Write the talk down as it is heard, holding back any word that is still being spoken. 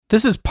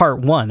This is part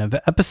 1 of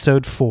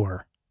Episode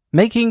 4,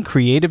 Making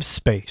Creative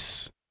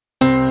Space.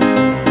 I'm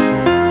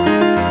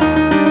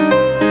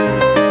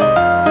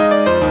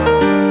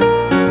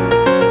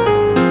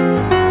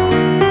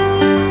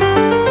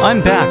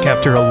back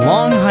after a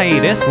long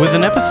hiatus with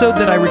an episode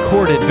that I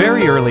recorded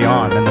very early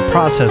on in the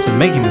process of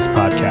making this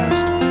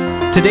podcast.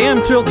 Today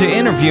I'm thrilled to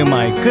interview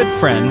my good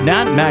friend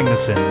Nat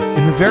Magnuson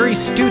in the very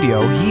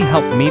studio he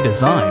helped me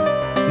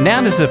design.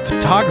 Nat is a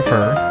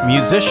photographer,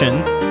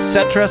 musician,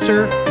 set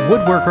dresser,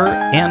 woodworker,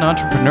 and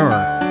entrepreneur.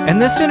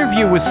 And this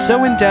interview was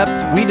so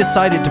in-depth, we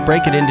decided to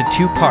break it into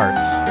 2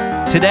 parts.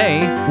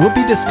 Today, we'll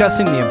be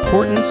discussing the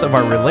importance of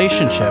our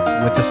relationship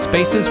with the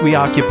spaces we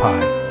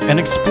occupy and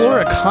explore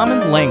a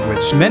common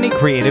language many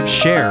creatives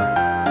share.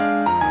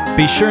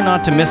 Be sure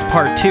not to miss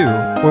part 2,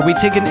 where we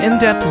take an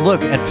in-depth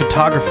look at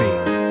photography.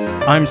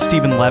 I'm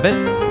Stephen Levitt,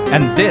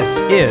 and this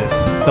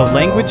is the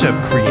Language of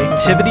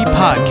Creativity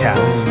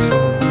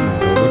podcast.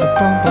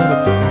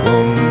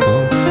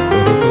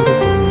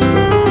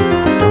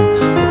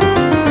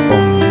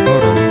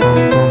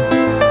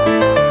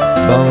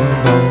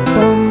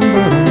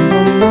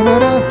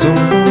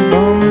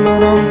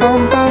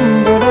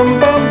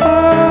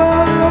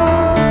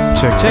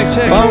 Check,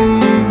 check.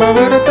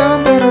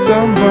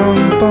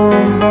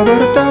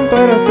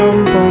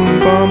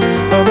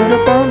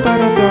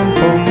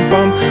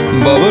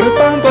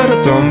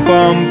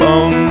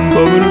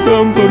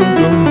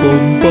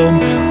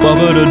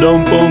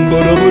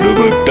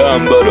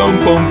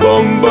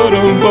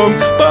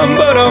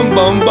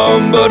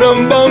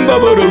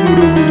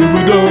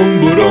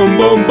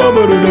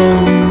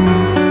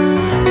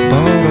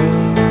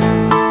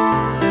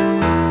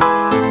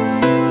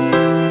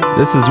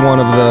 This is one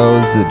of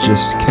those that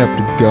just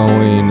kept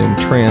going and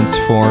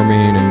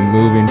transforming and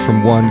moving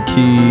from one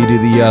key to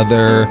the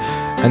other,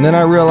 and then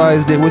I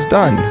realized it was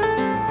done.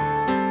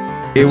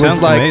 It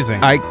was like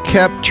amazing. I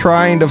kept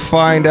trying to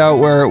find out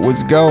where it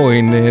was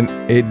going, and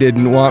it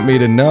didn't want me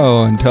to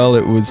know until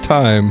it was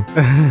time.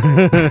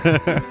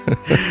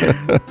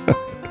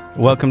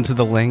 Welcome to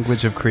the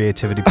Language of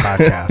Creativity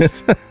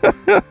podcast.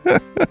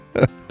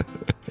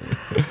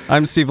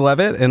 I'm Steve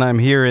Levitt, and I'm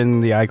here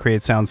in the I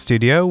Create Sound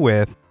studio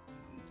with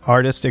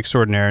artist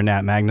extraordinaire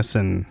Nat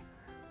Magnuson.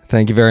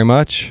 Thank you very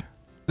much.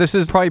 This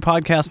is probably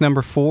podcast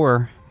number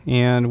 4,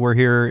 and we're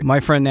here. My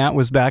friend Nat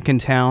was back in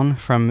town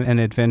from an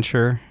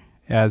adventure,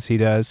 as he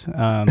does.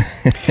 And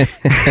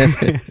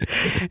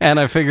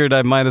I figured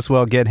I might as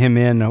well get him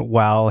in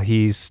while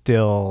he's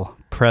still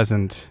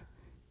present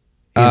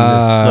in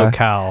this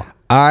locale.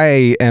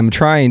 I am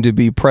trying to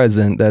be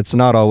present. That's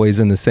not always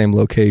in the same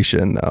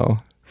location, though.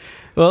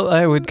 Well,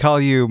 I would call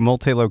you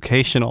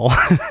multi-locational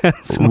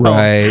as well.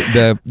 Right.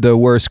 The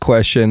worst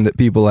question that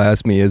people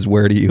ask me is,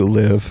 where do you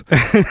live?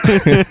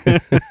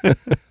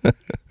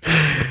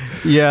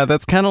 Yeah,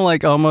 that's kind of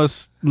like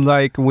almost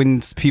like when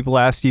people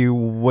ask you,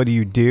 what do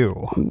you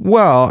do?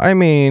 Well, I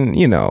mean,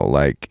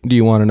 like, do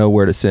you want to know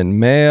where to send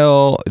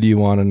mail? Do you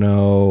want to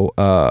know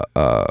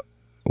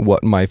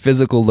what my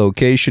physical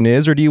location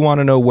is? Or do you want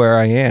to know where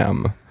I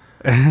am?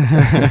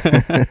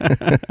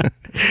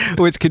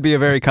 Which could be a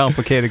very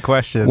complicated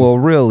question. Well,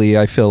 really,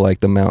 I feel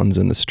like the mountains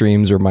and the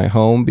streams are my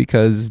home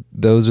because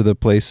those are the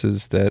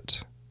places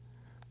that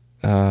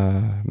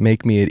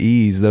make me at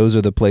ease. Those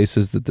are the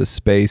places that the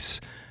space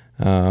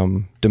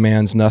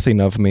demands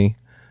nothing of me,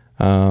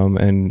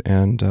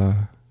 and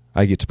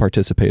I get to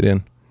participate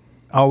in.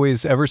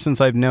 Always, ever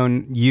since I've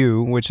known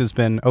you, which has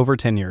been over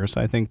 10 years,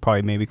 I think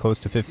probably maybe close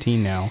to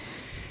 15 now.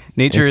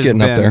 Nature it's has getting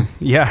been, up there.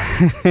 Yeah.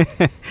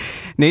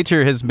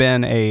 Nature has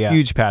been a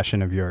huge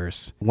passion of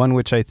yours, one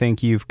which I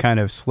think you've kind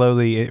of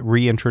slowly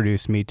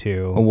reintroduced me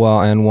to.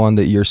 Well, and one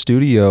that your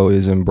studio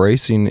is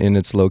embracing in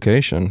its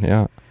location,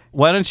 yeah.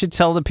 Why don't you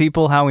tell the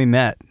people how we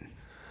met?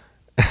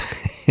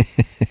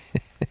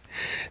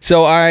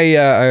 So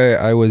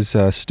I was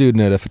a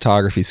student at a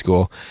photography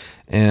school,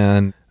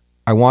 and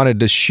I wanted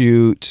to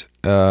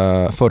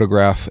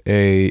photograph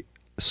a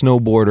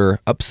snowboarder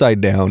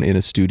upside down in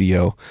a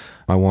studio.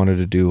 I wanted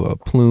to do a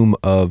plume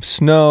of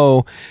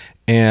snow,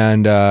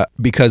 and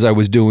because I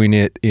was doing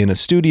it in a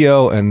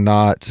studio and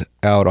not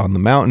out on the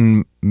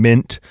mountain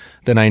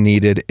then I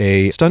needed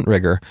a stunt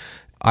rigger.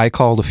 I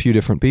called a few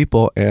different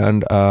people,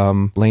 and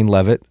Lane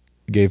Levitt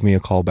gave me a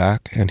call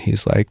back, and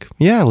he's like,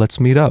 yeah, let's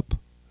meet up.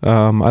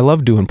 I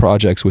love doing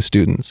projects with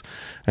students.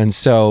 And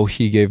so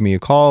he gave me a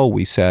call,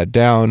 we sat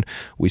down,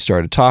 we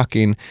started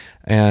talking,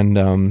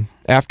 and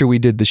after we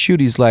did the shoot,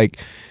 he's like,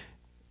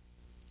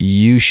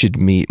 you should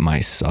meet my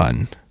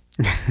son.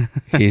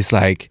 He's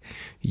like,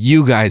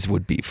 you guys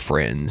would be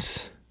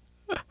friends.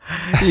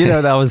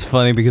 That was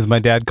funny because my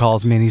dad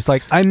calls me and he's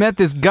like, I met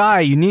this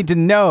guy, you need to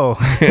know.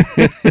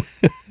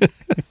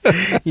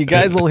 You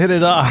guys will hit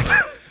it off.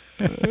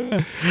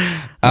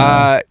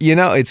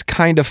 It's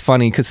kind of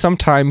funny because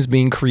sometimes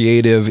being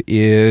creative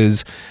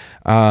is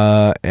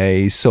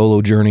a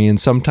solo journey, and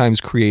sometimes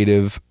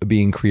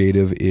being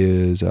creative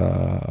is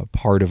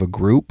part of a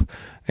group,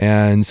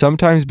 and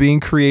sometimes being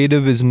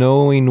creative is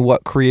knowing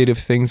what creative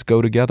things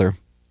go together.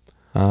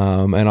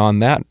 And on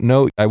that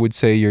note, I would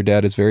say your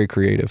dad is very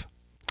creative.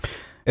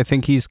 I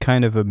think he's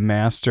kind of a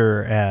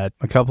master at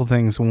a couple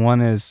things. One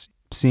is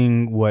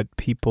seeing what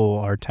people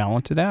are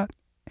talented at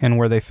and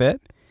where they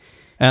fit.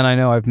 And I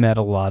know I've met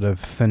a lot of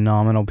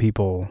phenomenal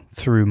people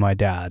through my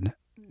dad.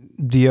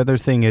 The other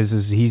thing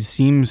is he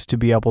seems to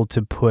be able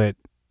to put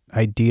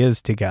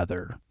ideas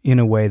together in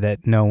a way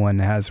that no one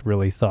has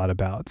really thought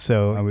about.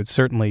 So I would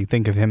certainly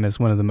think of him as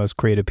one of the most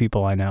creative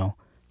people I know.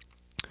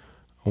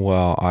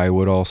 Well, I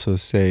would also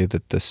say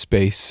that the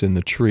space and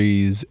the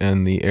trees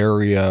and the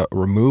area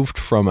removed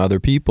from other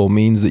people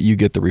means that you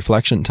get the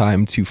reflection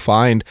time to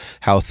find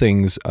how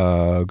things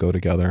go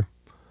together.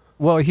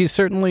 Well, he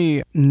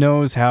certainly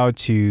knows how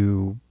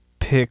to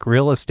pick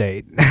real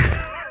estate.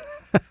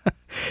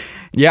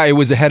 Yeah, it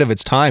was ahead of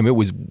its time. It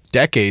was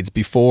decades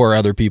before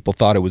other people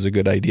thought it was a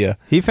good idea.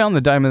 He found the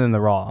diamond in the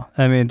raw.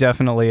 I mean,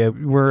 definitely.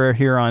 We're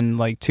here on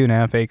like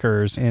 2.5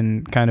 acres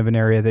in kind of an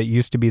area that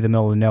used to be the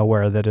middle of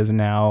nowhere that is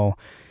now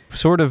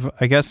sort of,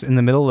 I guess, in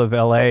the middle of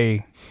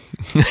LA.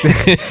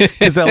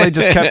 Because LA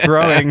just kept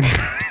growing.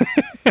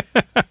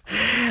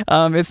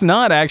 It's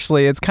not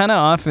actually. It's kind of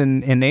off in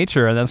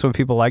nature, and that's what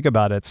people like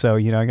about it. So,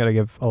 I got to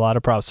give a lot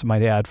of props to my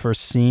dad for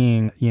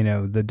seeing,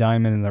 the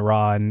diamond in the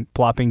raw and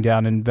plopping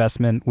down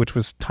investment, which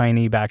was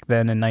tiny back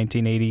then in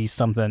 1980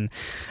 something,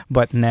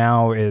 but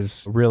now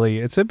is really,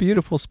 it's a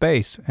beautiful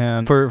space.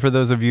 And for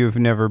those of you who've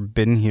never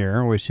been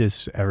here, which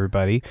is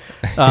everybody,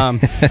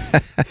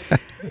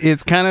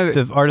 it's kind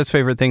of the artist's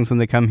favorite things when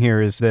they come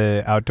here is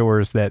the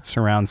outdoors that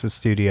surrounds the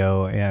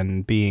studio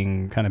and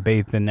being kind of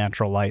bathed in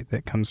natural light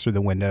that comes through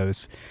the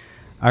windows.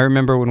 I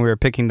remember when we were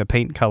picking the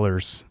paint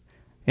colors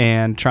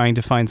and trying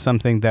to find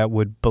something that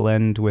would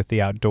blend with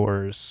the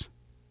outdoors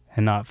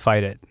and not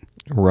fight it.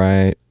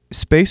 Right.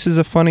 Space is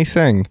a funny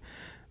thing.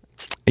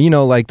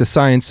 Like the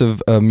science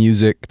of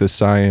music, the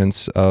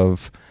science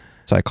of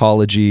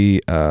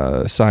psychology,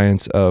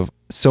 science of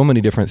so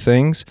many different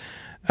things,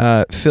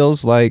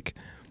 feels like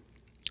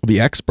the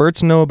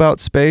experts know about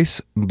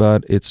space,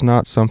 but it's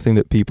not something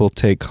that people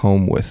take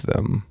home with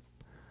them.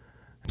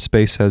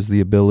 Space has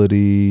the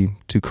ability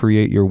to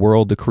create your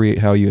world, to create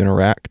how you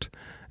interact,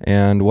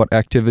 and what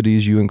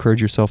activities you encourage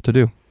yourself to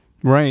do.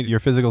 Right. Your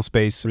physical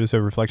space is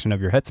a reflection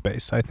of your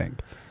headspace, I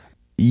think.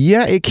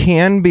 Yeah, it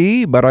can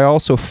be, but I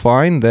also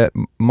find that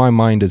my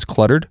mind is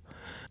cluttered,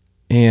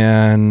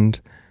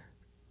 and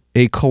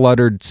a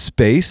cluttered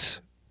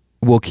space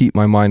will keep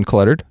my mind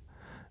cluttered.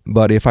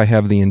 But if I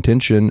have the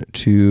intention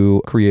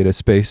to create a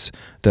space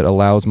that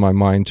allows my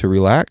mind to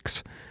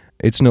relax,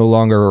 it's no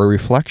longer a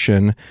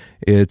reflection.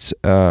 It's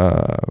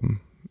an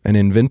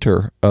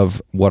inventor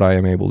of what I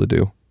am able to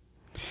do.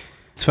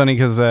 It's funny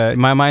because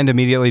my mind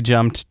immediately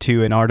jumped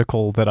to an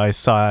article that I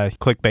saw a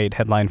clickbait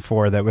headline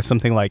for that was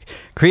something like,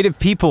 creative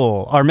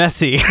people are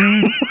messy.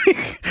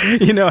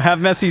 Have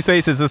messy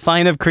spaces, a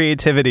sign of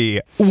creativity.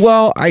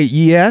 Well,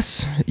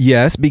 yes,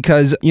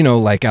 because,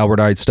 like Albert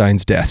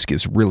Einstein's desk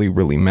is really,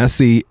 really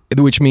messy,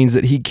 which means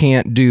that he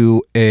can't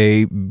do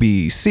A,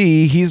 B,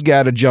 C. He's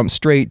got to jump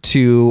straight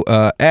to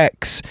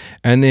X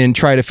and then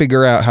try to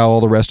figure out how all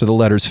the rest of the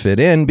letters fit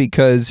in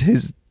because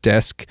his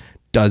desk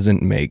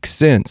doesn't make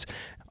sense.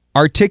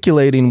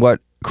 Articulating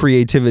what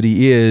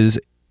creativity is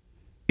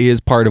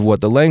part of what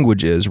the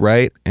language is,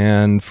 right?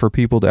 And for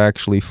people to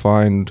actually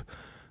find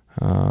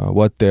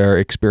what their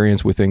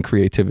experience within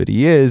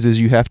creativity is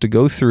you have to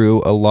go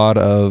through a lot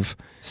of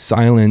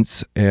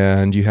silence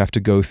and you have to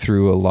go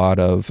through a lot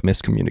of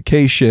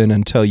miscommunication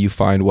until you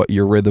find what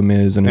your rhythm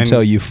is and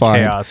until you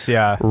find chaos.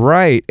 Yeah,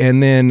 right.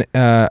 And then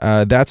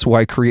that's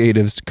why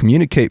creatives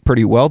communicate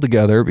pretty well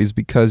together, is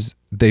because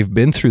they've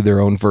been through their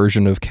own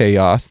version of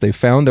chaos. They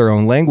found their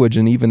own language,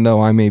 and even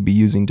though I may be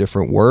using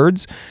different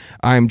words,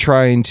 I'm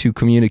trying to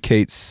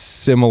communicate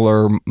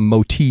similar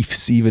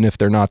motifs, even if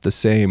they're not the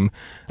same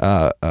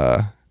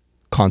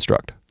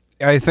construct.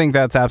 I think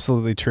that's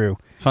absolutely true.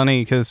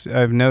 Funny, because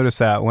I've noticed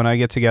that when I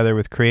get together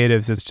with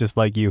creatives, it's just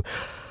like you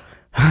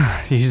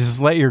just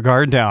let your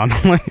guard down.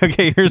 Like,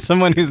 okay, here's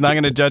someone who's not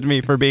going to judge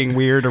me for being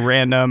weird or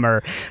random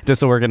or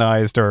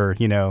disorganized or,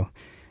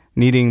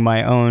 needing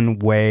my own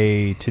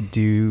way to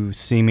do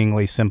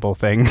seemingly simple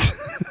things.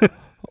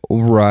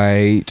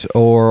 Right.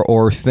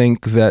 Or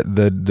think that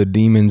the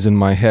demons in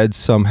my head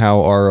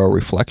somehow are a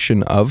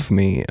reflection of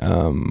me.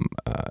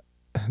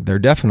 They're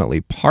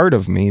definitely part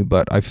of me,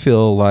 but I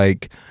feel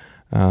like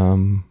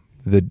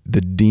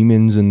the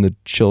demons and the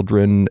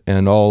children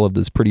and all of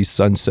these pretty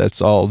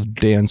sunsets all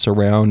dance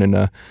around in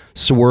a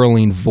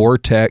swirling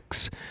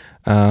vortex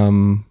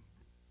that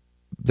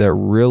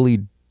really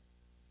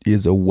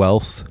is a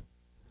wealth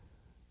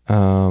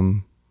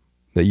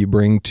that you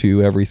bring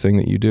to everything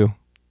that you do.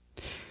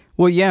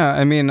 Well, yeah.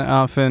 I mean,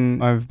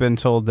 often I've been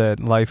told that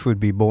life would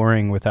be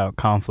boring without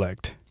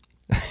conflict.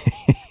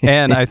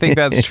 And I think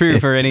that's true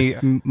for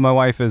my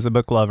wife is a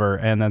book lover,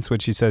 and that's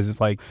what she says. It's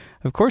like,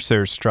 of course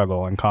there's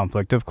struggle and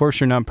conflict. Of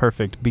course you're not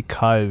perfect,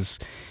 because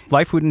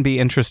life wouldn't be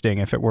interesting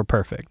if it were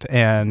perfect.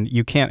 And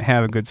you can't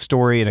have a good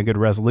story and a good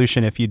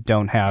resolution if you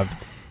don't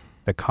have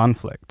the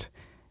conflict.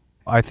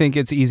 I think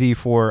it's easy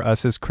for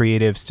us as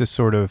creatives to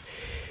sort of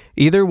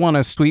either want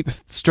to sweep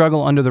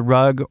struggle under the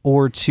rug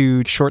or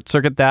to short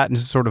circuit that and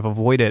just sort of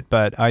avoid it.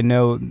 But I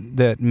know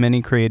that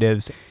many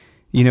creatives,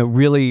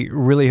 really,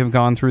 really have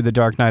gone through the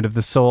dark night of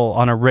the soul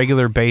on a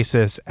regular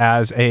basis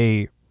as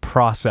a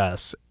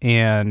process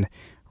and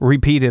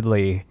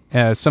repeatedly.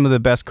 Some of the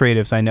best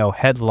creatives I know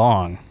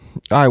headlong.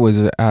 I was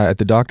at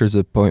the doctor's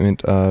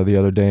appointment the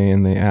other day,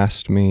 and they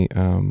asked me,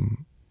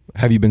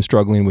 have you been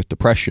struggling with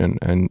depression?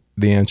 And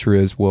the answer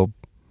is, well,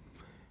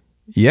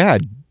 yeah,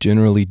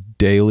 generally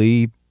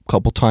daily,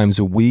 couple times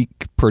a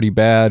week, pretty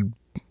bad.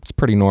 It's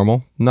pretty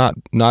normal. Not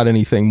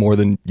anything more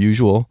than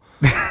usual.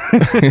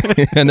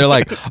 And they're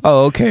like,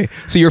 oh, okay,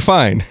 so you're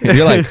fine. And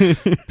you're like,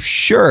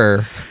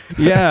 sure.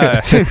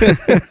 Yeah.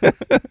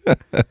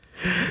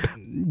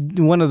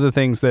 One of the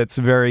things that's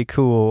very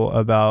cool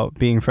about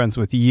being friends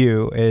with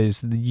you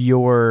is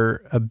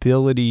your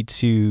ability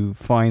to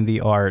find the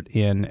art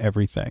in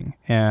everything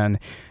and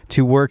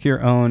to work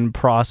your own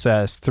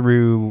process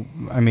through,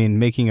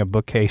 making a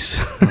bookcase.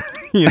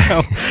 You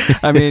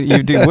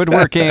do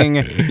woodworking,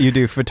 you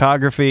do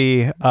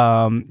photography,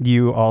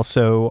 you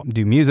also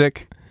do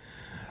music,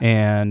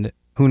 and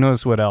who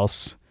knows what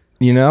else.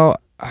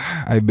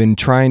 I've been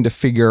trying to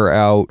figure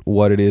out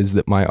what it is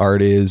that my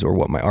art is, or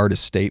what my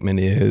artist statement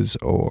is,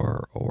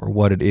 or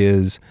what it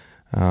is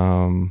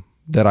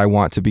that I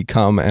want to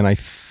become. And I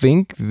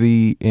think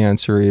the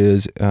answer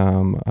is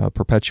a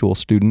perpetual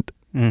student.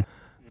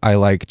 I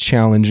like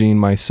challenging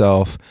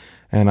myself,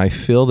 and I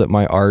feel that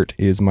my art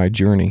is my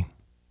journey.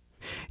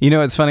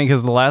 It's funny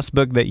because the last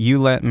book that you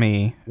lent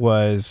me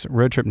was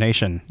Road Trip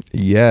Nation.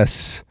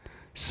 Yes,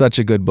 such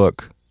a good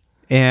book.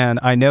 And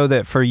I know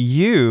that for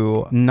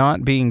you,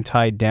 not being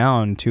tied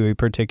down to a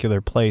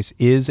particular place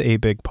is a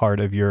big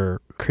part of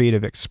your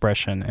creative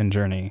expression and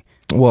journey.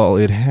 Well,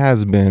 it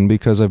has been,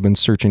 because I've been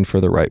searching for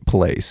the right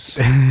place.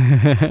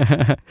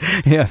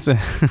 Yes.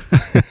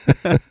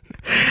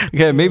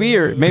 Okay,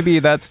 maybe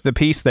that's the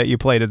piece that you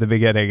played at the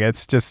beginning.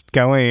 It's just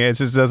going. It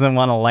just doesn't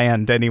want to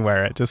land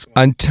anywhere. It just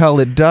until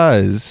it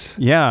does.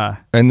 Yeah.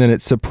 And then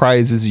it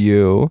surprises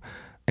you,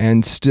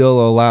 and still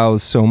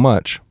allows so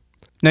much.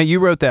 Now, you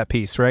wrote that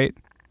piece, right?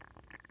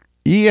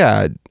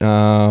 Yeah,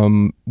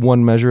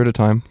 one measure at a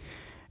time.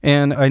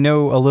 And I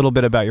know a little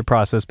bit about your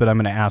process, but I'm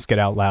going to ask it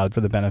out loud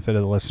for the benefit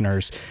of the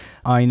listeners.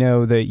 I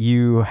know that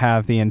you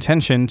have the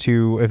intention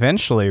to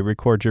eventually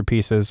record your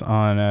pieces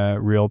on a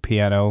real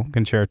piano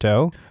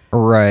concerto.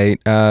 Right.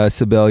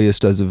 Sibelius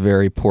does a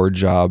very poor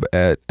job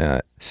at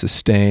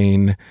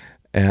sustain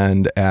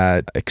and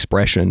at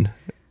expression.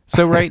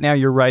 So right now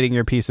you're writing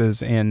your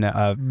pieces in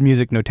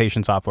music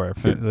notation software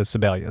for the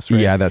Sibelius, right?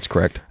 Yeah, that's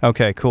correct.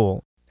 Okay,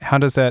 cool. How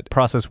does that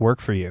process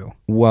work for you?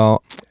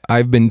 Well,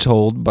 I've been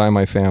told by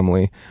my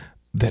family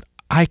that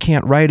I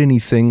can't write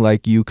anything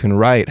like you can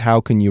write. How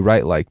can you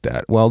write like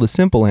that? Well, the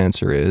simple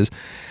answer is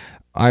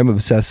I'm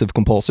obsessive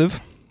compulsive,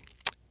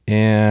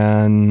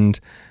 and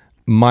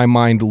my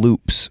mind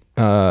loops.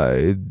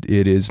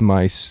 It is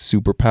my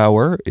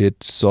superpower.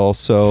 It's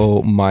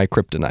also my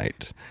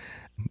kryptonite.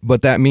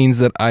 But that means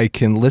that I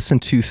can listen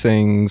to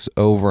things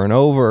over and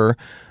over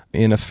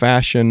in a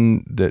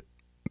fashion that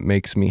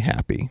makes me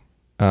happy.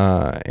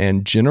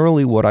 And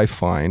generally what I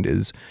find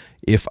is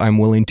if I'm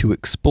willing to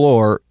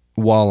explore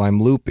while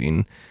I'm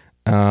looping,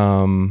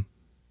 at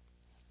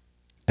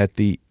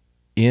the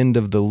end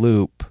of the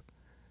loop,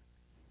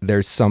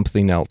 there's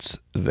something else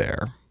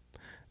there.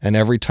 And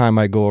every time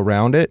I go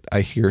around it,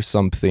 I hear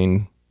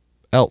something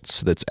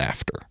else that's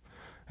after.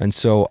 And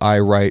so I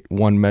write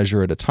one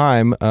measure at a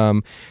time.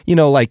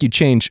 Like you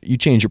change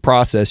your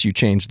process, you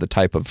change the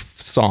type of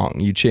song,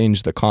 you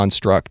change the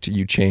construct,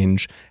 you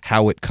change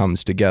how it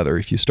comes together.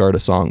 If you start a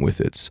song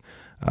with its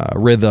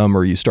rhythm,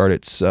 or you start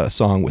its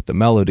song with the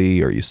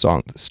melody, or you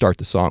start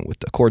the song with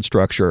the chord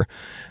structure.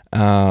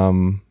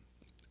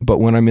 But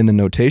when I'm in the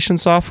notation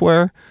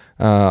software,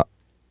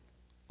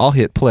 I'll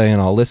hit play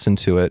and I'll listen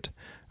to it,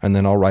 and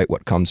then I'll write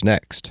what comes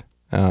next.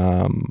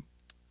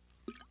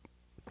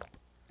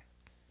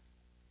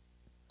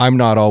 I'm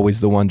not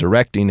always the one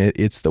directing it.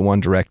 It's the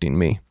one directing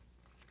me.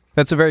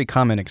 That's a very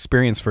common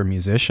experience for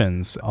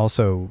musicians,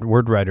 also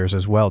word writers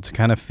as well, to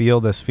kind of feel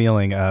this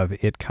feeling of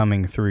it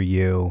coming through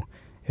you,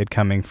 it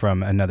coming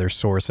from another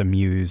source, a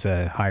muse,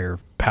 a higher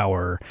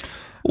power.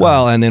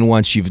 Well, and then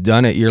once you've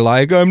done it, you're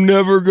like, I'm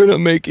never going to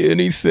make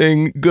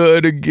anything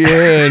good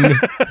again.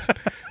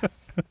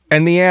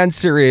 And the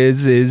answer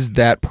is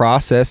that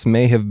process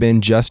may have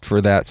been just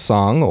for that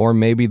song, or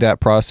maybe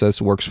that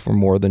process works for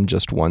more than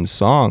just one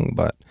song,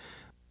 but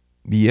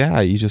yeah,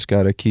 you just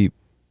got to keep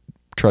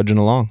trudging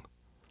along.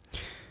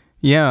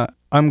 Yeah,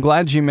 I'm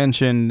glad you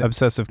mentioned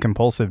obsessive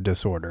compulsive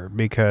disorder,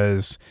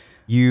 because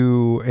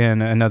you,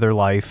 in another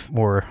life,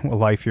 or a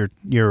life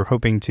you're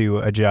hoping to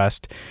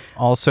adjust,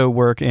 also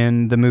work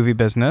in the movie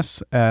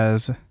business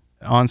as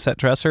on-set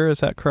dresser.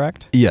 Is that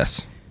correct?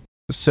 Yes.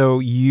 So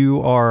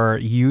you are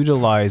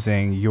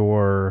utilizing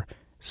your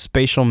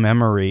spatial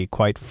memory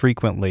quite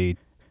frequently.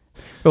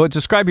 Well,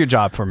 describe your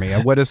job for me.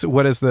 What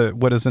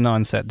does an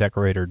on-set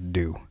decorator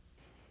do?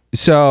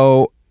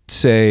 So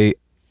say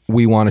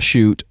we want to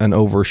shoot an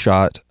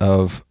overshot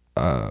of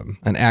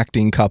an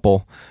acting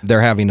couple.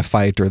 They're having a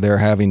fight, or they're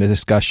having a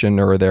discussion,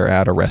 or they're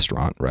at a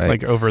restaurant, right?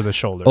 Like over the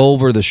shoulder.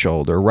 Over the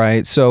shoulder,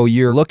 right? So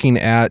you're looking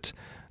at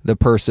the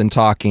person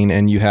talking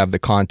and you have the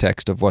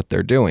context of what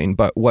they're doing.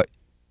 But what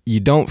you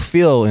don't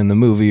feel in the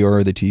movie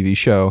or the TV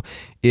show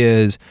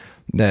is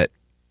that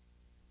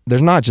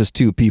there's not just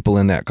two people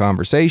in that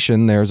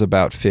conversation. There's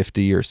about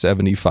 50 or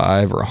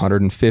 75 or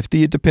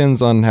 150. It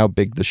depends on how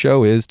big the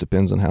show is,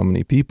 depends on how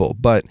many people.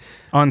 But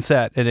on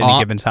set at any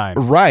given time.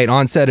 Right,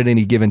 on set at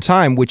any given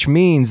time, which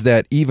means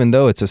that even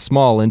though it's a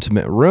small,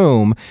 intimate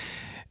room,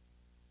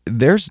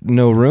 there's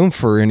no room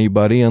for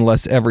anybody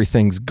unless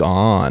everything's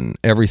gone.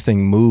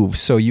 Everything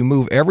moves. So you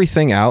move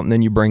everything out and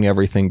then you bring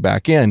everything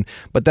back in.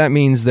 But that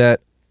means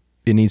that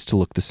it needs to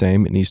look the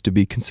same. It needs to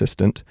be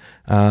consistent.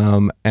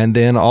 And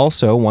then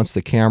also, once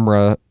the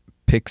camera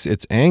picks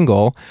its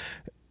angle,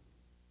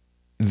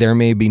 there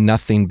may be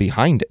nothing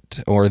behind it,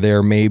 or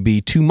there may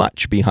be too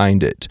much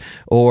behind it,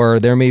 or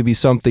there may be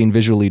something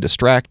visually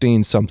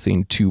distracting,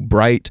 something too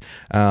bright.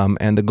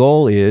 And the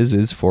goal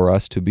is for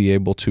us to be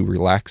able to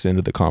relax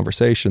into the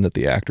conversation that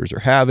the actors are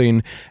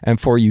having, and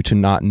for you to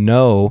not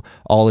know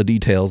all the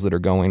details that are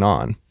going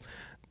on.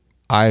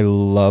 I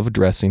love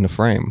dressing a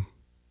frame.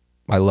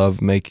 I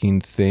love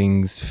making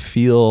things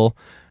feel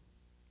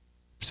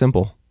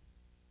simple,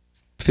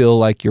 feel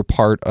like you're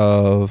part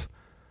of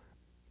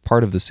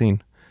the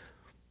scene.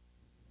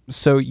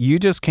 So you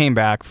just came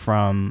back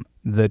from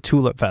the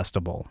Tulip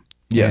Festival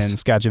in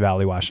Skagit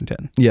Valley,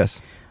 Washington. Yes.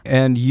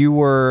 And you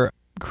were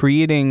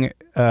creating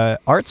an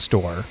art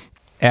store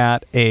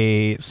at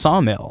a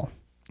sawmill.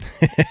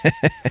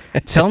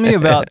 Tell me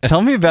about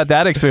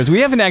that experience. We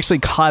haven't actually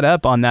caught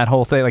up on that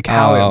whole thing, like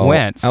how it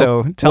went.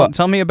 So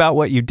tell me about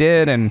what you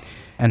did and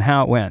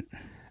how it went.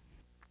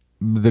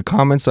 The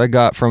comments I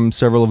got from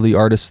several of the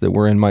artists that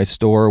were in my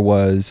store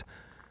was,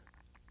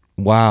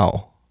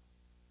 wow,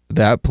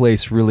 that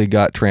place really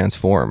got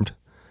transformed.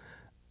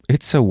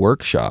 It's a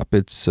workshop.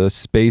 It's a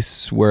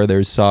space where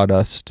there's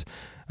sawdust,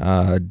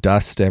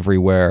 dust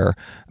everywhere,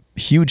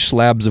 huge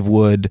slabs of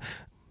wood,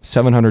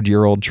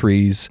 700-year-old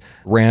trees,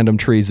 random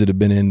trees that had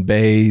been in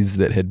bays,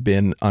 that had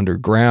been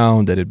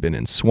underground, that had been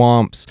in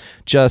swamps.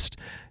 Just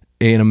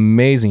an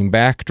amazing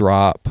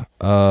backdrop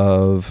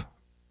of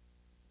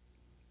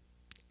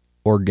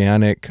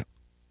organic,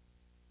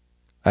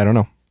 I don't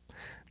know.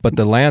 But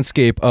the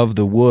landscape of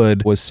the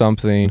wood was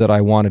something that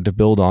I wanted to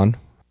build on.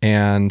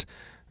 And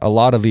a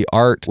lot of the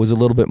art was a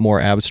little bit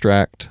more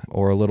abstract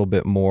or a little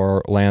bit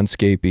more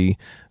landscapey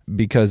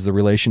because the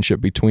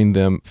relationship between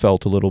them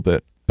felt a little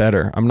bit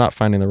better. I'm not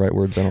finding the right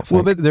words, I don't think.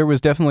 Well, but there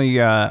was definitely,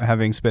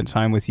 having spent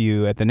time with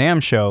you at the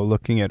NAMM show,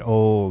 looking at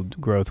old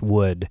growth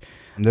wood,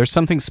 there's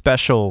something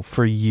special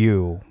for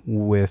you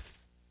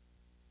with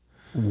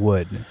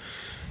wood.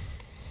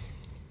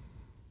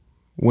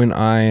 When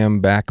I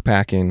am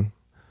backpacking,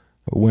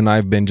 when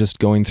I've been just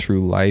going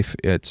through life,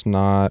 it's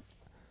not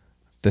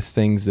the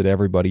things that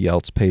everybody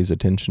else pays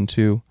attention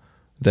to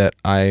that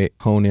I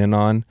hone in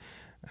on.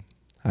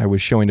 I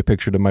was showing a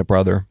picture to my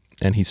brother,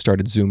 and he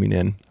started zooming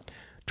in,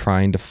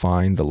 trying to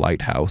find the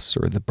lighthouse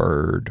or the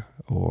bird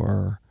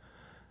or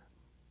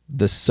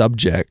the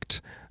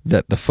subject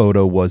that the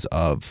photo was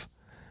of.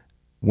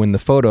 When the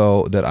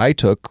photo that I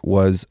took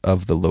was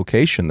of the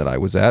location that I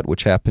was at,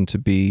 which happened to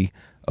be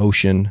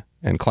ocean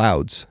and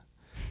clouds.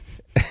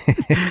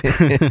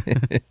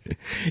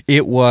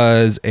 It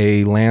was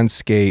a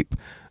landscape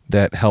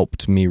that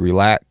helped me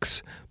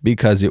relax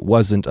because it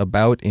wasn't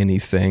about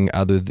anything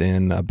other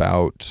than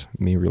about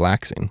me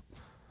relaxing.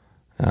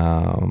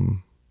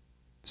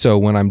 So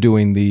when I'm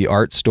doing the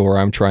art store,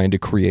 I'm trying to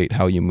create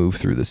how you move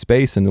through the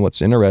space. And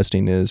what's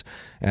interesting is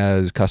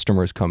as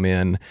customers come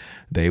in,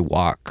 they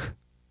walk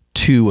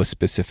to a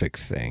specific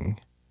thing.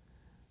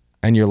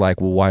 And you're like,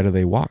 well, why do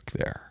they walk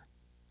there?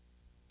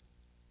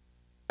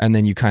 And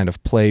then you kind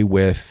of play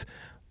with,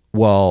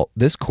 well,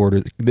 this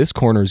corner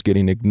is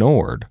getting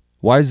ignored.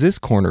 Why is this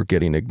corner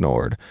getting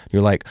ignored?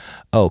 You're like,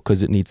 oh,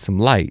 because it needs some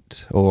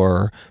light.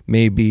 Or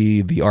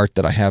maybe the art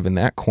that I have in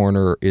that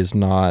corner is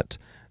not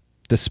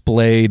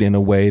displayed in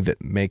a way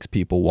that makes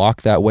people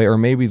walk that way. Or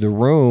maybe the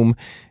room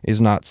is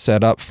not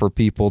set up for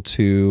people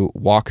to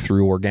walk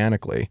through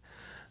organically.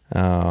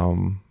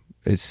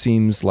 It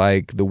seems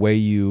like the way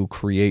you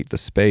create the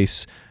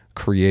space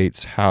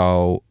creates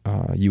how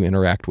you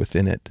interact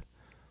within it.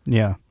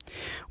 Yeah.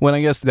 Well,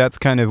 I guess that's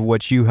kind of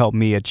what you helped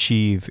me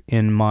achieve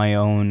in my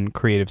own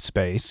creative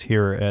space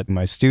here at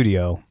my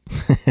studio.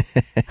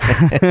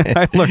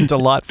 I learned a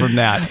lot from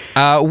that.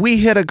 We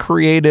hit a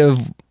creative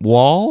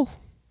wall.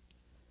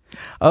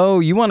 Oh,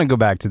 you want to go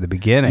back to the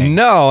beginning?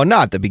 No,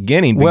 not the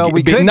beginning. Well,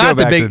 we could not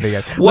go back the to the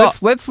beginning. Well,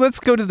 let's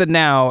go to the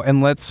now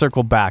and let's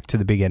circle back to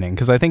the beginning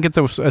because I think it's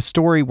a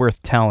story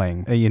worth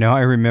telling. I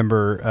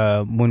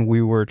remember when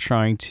we were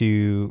trying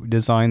to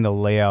design the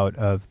layout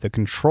of the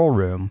control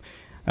room,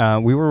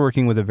 we were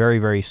working with a very,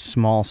 very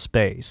small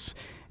space.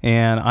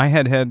 And I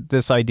had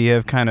this idea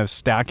of kind of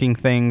stacking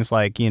things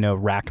like,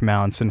 rack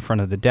mounts in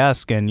front of the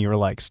desk. And you were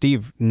like,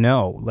 Steve,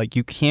 no, like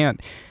you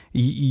can't.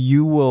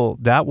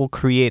 that will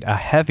create a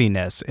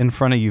heaviness in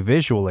front of you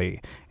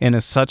visually in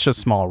such a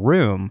small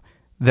room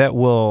that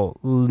will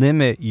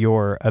limit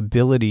your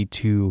ability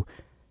to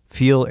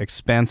feel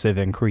expansive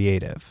and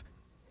creative.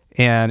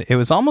 And it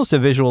was almost a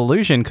visual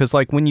illusion because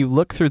like when you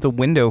look through the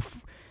window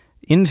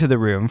into the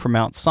room from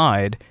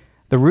outside,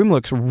 the room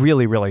looks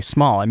really, really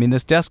small. I mean,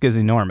 this desk is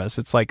enormous.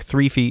 It's like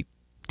 3 feet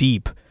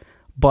deep.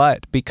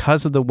 But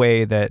because of the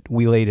way that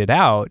we laid it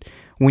out,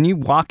 when you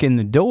walk in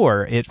the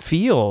door, it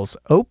feels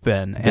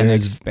open and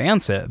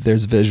expansive.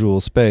 There's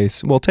visual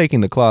space. Well,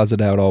 taking the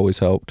closet out always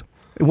helped.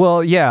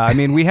 Well, yeah. I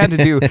mean,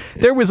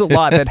 there was a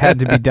lot that had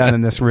to be done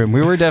in this room.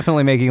 We were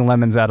definitely making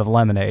lemons out of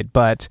lemonade.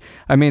 But,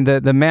 I mean,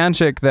 the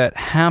magic that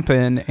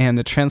happened and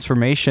the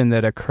transformation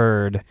that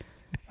occurred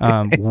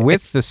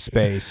with the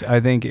space, I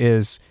think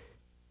is,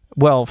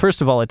 well,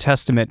 first of all, a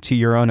testament to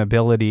your own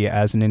ability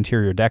as an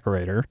interior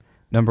decorator,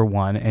 number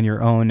one, and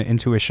your own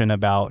intuition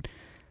about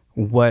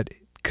what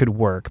could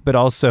work, but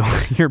also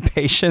your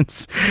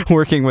patience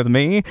working with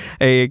me,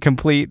 a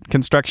complete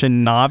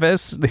construction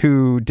novice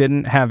who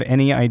didn't have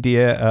any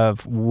idea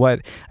of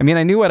what, I mean,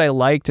 I knew what I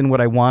liked and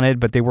what I wanted,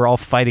 but they were all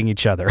fighting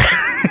each other.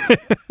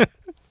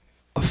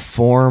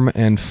 Form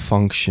and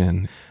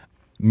function.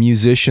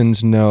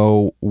 Musicians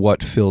know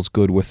what feels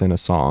good within a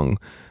song.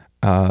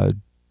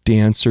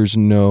 Dancers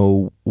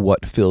know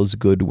what feels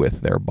good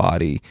with their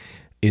body.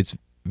 It's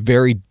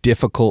very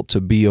difficult to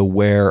be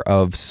aware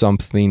of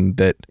something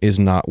that is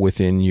not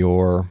within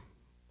your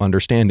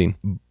understanding.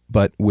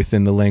 But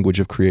within the language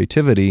of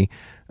creativity,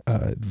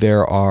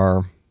 there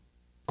are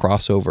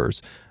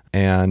crossovers.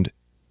 And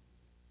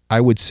I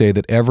would say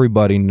that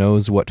everybody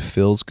knows what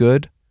feels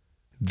good.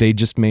 They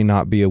just may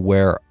not be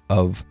aware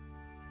of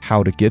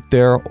how to get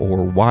there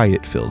or why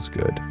it feels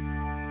good.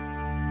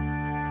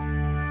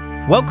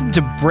 Welcome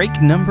to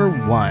break number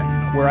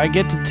 1, where I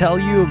get to tell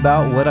you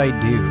about what I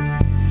do.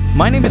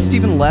 My name is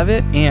Stephen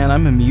Levitt, and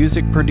I'm a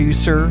music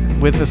producer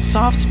with a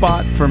soft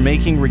spot for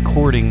making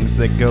recordings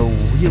that go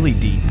really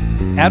deep.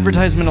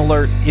 Advertisement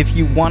alert, if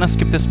you want to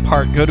skip this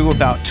part, go to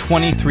about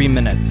 23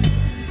 minutes.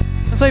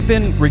 As I've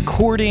been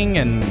recording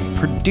and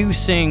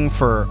producing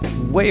for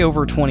way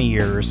over 20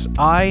 years,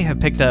 I have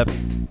picked up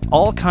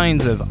all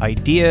kinds of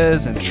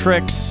ideas and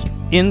tricks,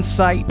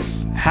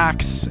 insights,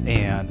 hacks,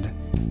 and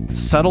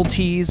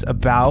subtleties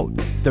about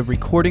the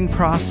recording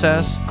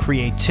process,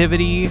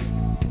 creativity,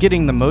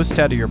 getting the most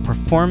out of your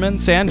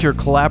performance and your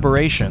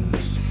collaborations.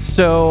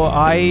 So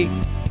I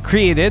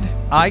Create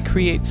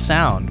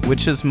Sound,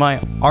 which is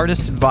my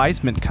artist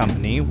advisement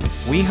company.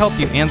 We help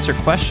you answer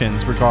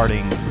questions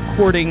regarding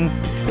recording,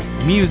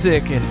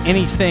 music, and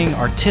anything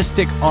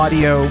artistic,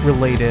 audio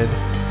related.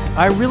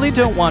 I really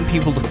don't want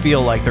people to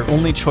feel like their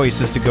only choice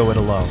is to go it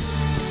alone.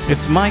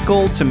 It's my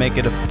goal to make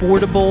it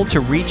affordable to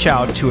reach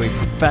out to a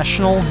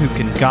professional who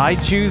can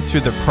guide you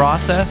through the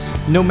process,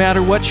 no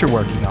matter what you're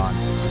working on.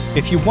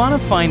 If you want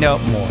to find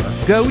out more,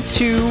 go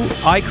to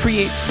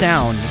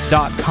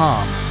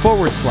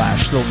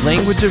icreatesound.com/the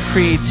language of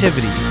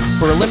creativity.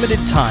 For a limited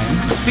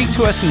time, speak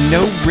to us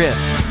no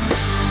risk.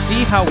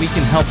 See how we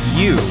can help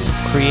you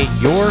create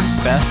your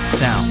best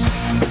sound.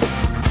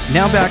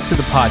 Now back to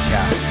the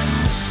podcast.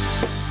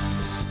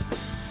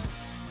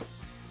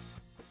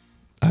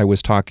 I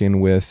was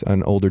talking with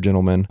an older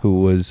gentleman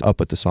who was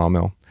up at the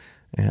sawmill,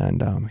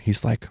 and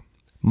he's like,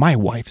 my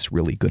wife's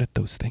really good at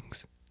those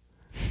things.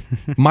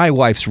 My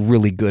wife's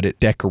really good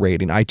at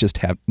decorating. I just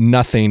have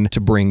nothing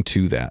to bring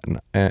to that.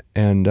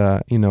 And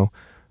you know,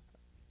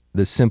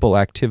 the simple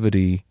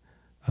activity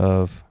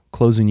of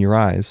closing your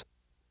eyes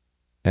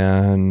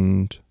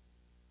and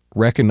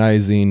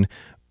recognizing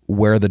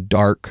where the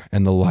dark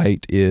and the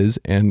light is,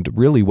 and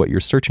really what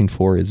you're searching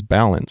for is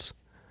balance.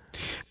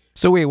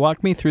 So wait,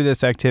 walk me through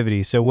this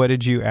activity. So what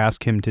did you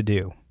ask him to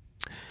do?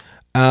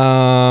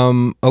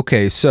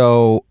 Okay,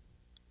 so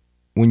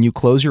when you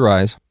close your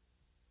eyes,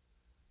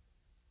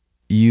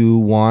 you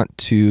want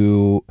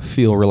to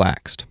feel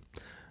relaxed.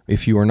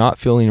 If you are not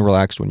feeling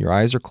relaxed when your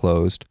eyes are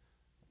closed,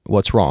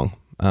 what's wrong?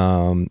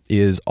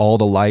 Is all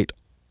the light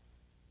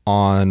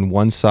on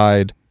one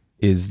side?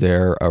 Is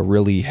there a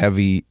really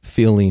heavy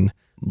feeling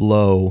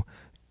low?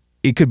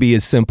 It could be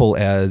as simple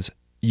as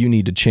you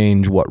need to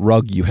change what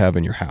rug you have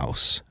in your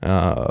house.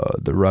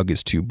 The rug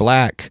is too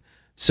black,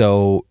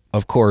 so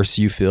of course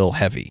you feel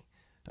heavy.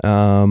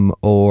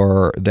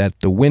 Or that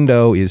the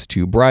window is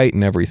too bright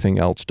and everything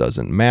else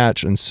doesn't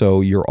match, and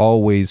so you're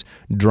always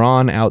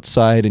drawn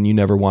outside and you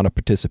never want to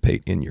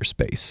participate in your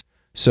space.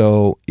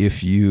 So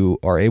if you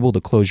are able to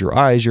close your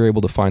eyes, you're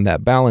able to find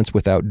that balance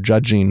without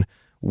judging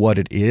what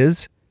it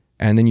is,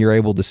 and then you're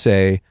able to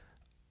say,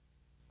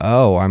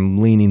 oh, I'm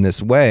leaning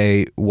this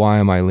way. Why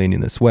am I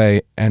leaning this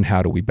way? And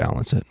how do we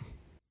balance it?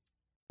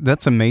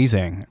 That's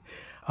amazing.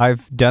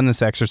 I've done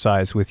this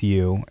exercise with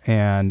you,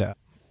 and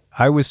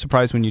I was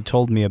surprised when you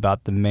told me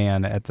about the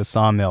man at the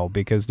sawmill,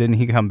 because didn't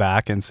he come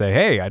back and say,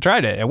 hey, I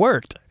tried it. It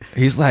worked.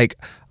 He's like,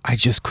 I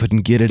just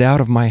couldn't get it out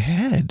of my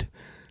head.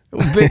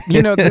 But,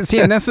 you know, see,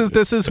 and this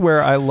is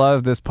where I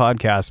love this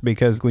podcast,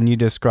 because when you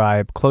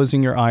describe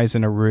closing your eyes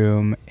in a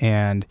room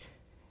and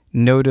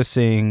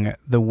noticing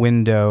the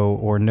window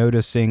or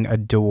noticing a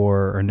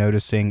door or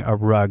noticing a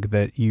rug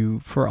that you,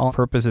 for all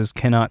purposes,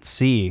 cannot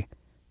see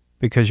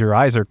because your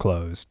eyes are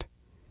closed.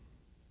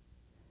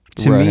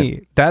 To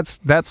me,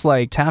 that's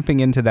like tapping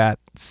into that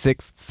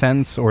sixth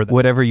sense or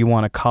whatever you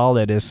want to call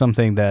it is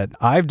something that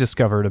I've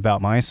discovered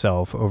about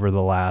myself over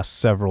the last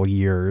several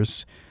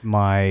years.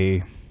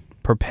 My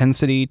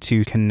propensity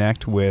to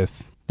connect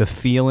with the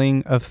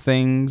feeling of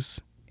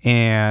things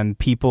and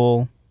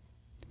people.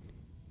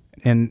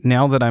 And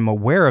now that I'm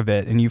aware of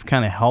it, and you've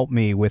kind of helped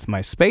me with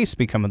my space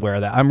become aware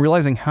of that, I'm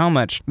realizing how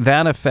much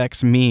that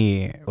affects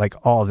me like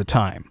all the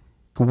time,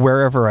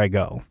 wherever I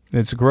go.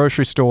 It's a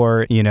grocery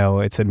store,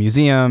 it's a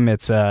museum,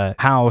 it's a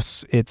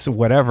house, it's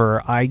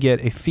whatever. I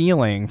get a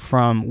feeling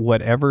from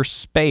whatever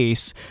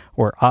space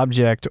or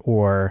object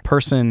or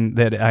person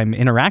that I'm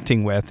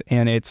interacting with,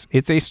 and it's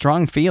a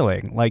strong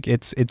feeling. Like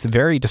it's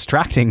very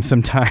distracting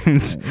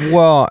sometimes.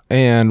 Well,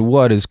 and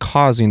what is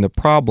causing the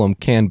problem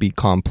can be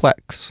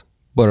complex,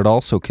 but it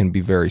also can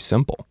be very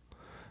simple.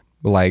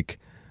 Like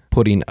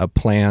putting a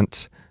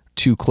plant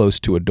too close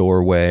to a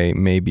doorway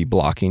may be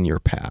blocking your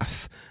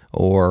path.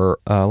 Or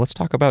let's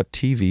talk about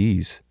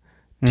TVs.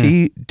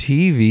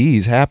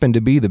 TVs happen to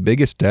be the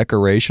biggest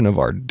decoration of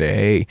our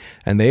day,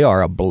 and they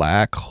are a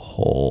black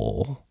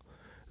hole.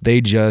 They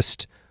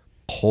just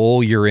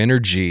pull your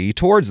energy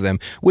towards them,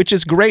 which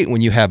is great when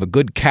you have a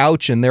good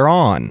couch and they're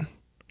on.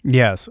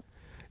 Yes.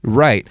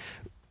 Right.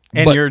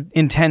 And you're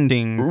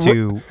intending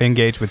to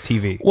engage with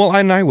TV. Well,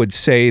 and I would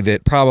say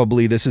that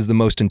probably this is the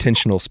most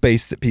intentional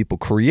space that people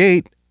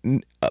create.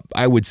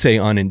 I would say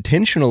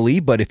unintentionally,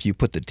 but if you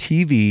put the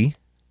TV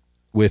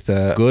with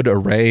a good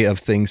array of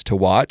things to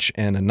watch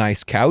and a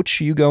nice couch,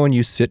 you go and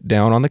you sit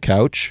down on the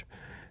couch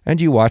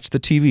and you watch the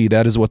TV.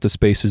 That is what the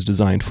space is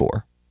designed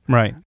for.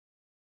 Right.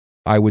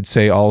 I would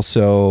say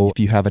also if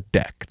you have a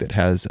deck that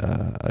has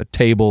a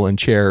table and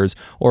chairs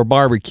or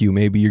barbecue,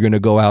 maybe you're going to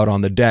go out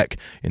on the deck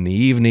in the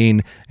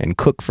evening and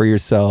cook for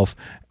yourself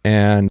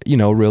and,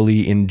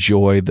 really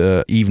enjoy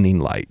the evening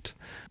light.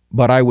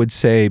 But I would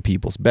say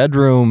people's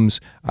bedrooms,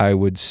 I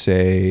would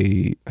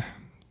say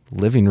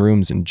living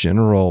rooms in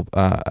general,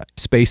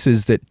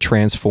 spaces that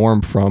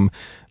transform from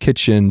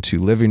kitchen to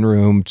living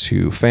room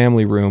to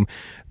family room.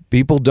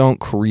 People don't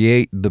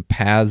create the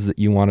paths that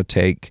you want to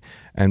take,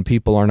 and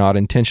people are not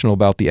intentional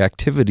about the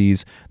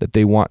activities that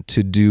they want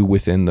to do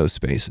within those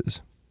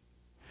spaces.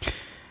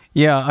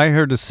 Yeah, I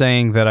heard a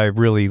saying that I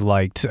really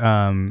liked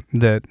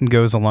that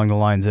goes along the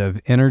lines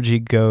of energy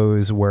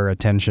goes where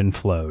attention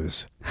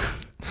flows.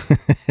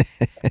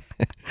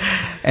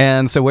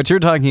 And so what you're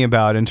talking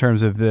about in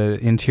terms of the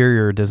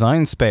interior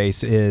design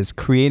space is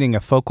creating a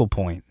focal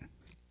point.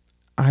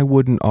 I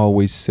wouldn't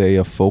always say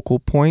a focal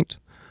point.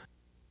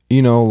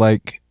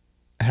 Like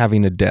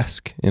having a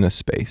desk in a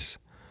space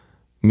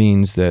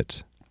means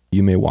that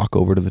you may walk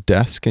over to the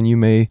desk and you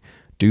may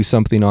do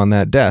something on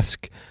that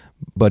desk.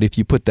 But if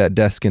you put that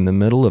desk in the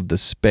middle of the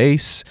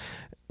space,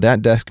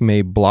 that desk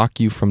may block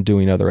you from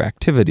doing other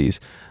activities.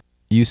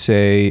 You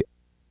say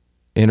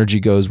energy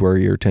goes where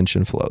your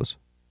attention flows.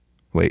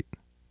 Wait.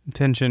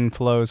 Attention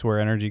flows where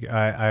energy.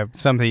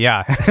 Something.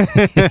 Yeah.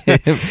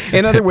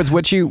 In other words,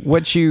 what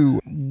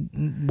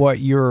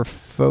you're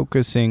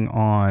focusing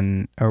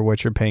on or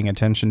what you're paying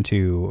attention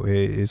to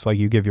is like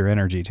you give your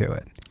energy to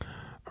it.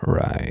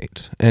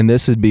 Right. And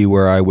this would be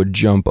where I would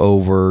jump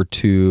over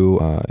to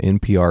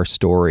NPR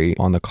story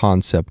on the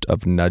concept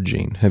of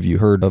nudging. Have you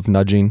heard of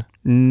nudging?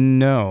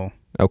 No.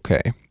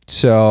 Okay.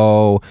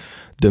 So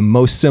the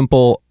most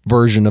simple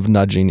version of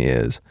nudging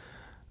is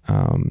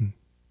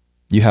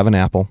you have an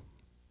apple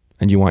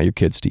and you want your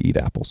kids to eat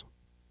apples.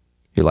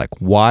 You're like,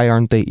 why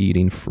aren't they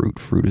eating fruit?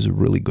 Fruit is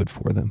really good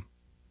for them.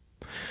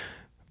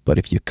 But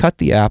if you cut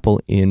the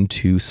apple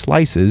into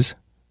slices,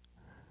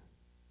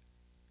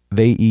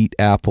 they eat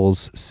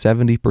apples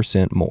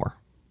 70% more.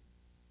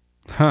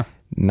 Huh.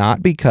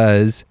 Not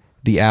because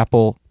the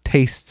apple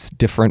tastes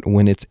different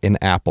when it's an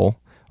apple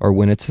or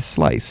when it's a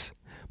slice,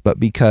 but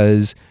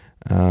because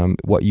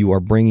what you are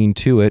bringing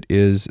to it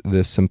is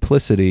the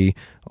simplicity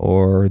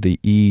or the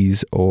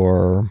ease,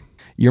 or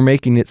you're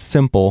making it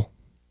simple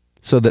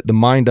so that the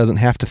mind doesn't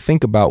have to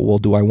think about, well,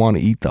 do I want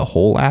to eat the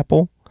whole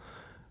apple?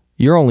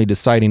 You're only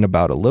deciding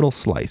about a little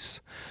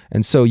slice.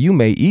 And so you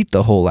may eat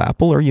the whole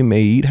apple or you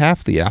may eat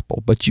half the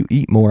apple, but you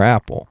eat more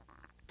apple.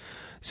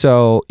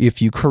 So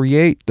if you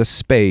create the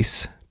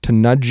space to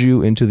nudge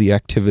you into the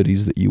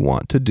activities that you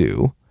want to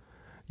do,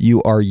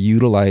 you are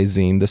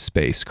utilizing the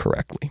space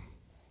correctly.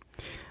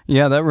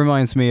 Yeah, that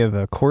reminds me of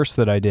a course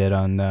that I did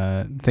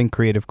on Think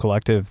Creative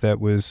Collective that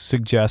was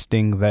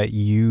suggesting that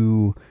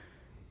you,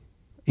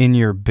 in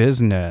your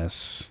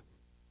business,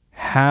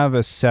 have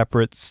a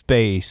separate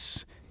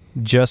space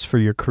just for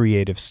your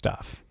creative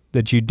stuff,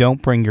 that you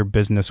don't bring your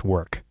business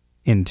work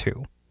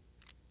into.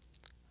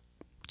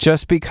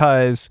 Just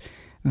because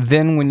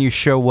then when you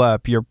show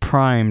up, you're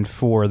primed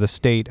for the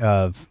state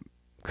of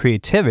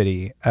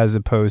creativity as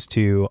opposed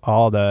to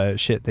all the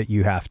shit that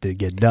you have to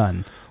get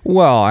done.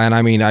 Well, and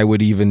I mean, I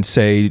would even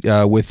say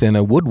within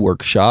a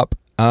woodwork shop,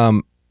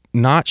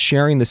 not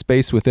sharing the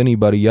space with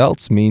anybody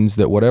else means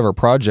that whatever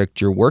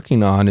project you're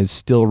working on is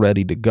still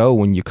ready to go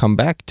when you come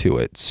back to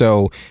it.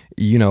 So,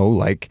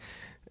 like,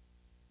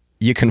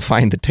 you can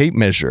find the tape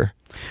measure.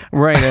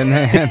 Right, and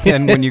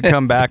then when you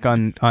come back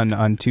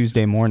on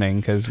Tuesday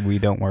morning, because we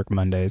don't work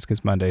Mondays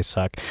because Mondays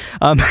suck.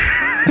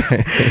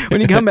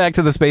 When you come back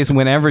to the space,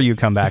 whenever you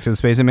come back to the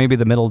space, it may be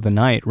the middle of the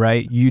night,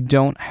 right? You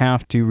don't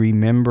have to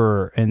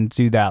remember and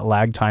do that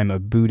lag time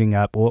of booting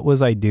up. What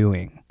was I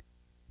doing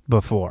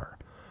before?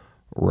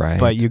 Right.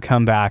 But you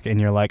come back and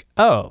you're like,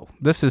 oh,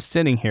 this is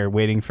sitting here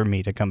waiting for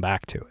me to come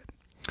back to it.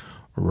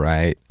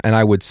 Right. And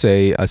I would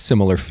say a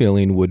similar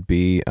feeling would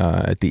be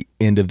at the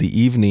end of the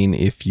evening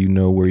if you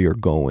know where you're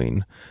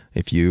going.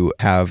 If you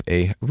have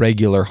a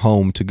regular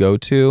home to go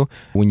to,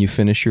 when you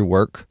finish your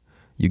work,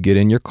 you get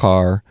in your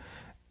car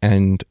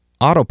and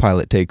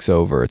autopilot takes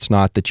over. It's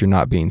not that you're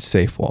not being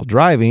safe while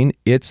driving.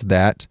 It's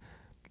that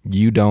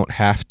you don't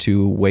have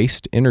to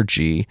waste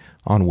energy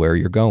on where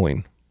you're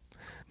going.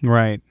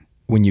 Right.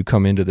 When you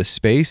come into the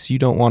space, you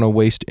don't want to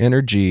waste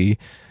energy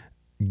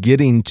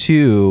getting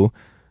to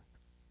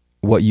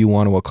what you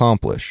want to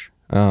accomplish.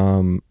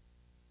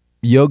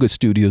 Yoga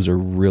studios are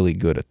really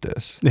good at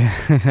this.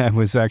 I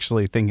was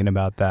actually thinking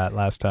about that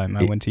last time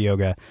I went to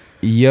yoga.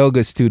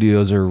 Yoga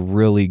studios are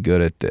really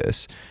good at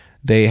this.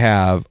 They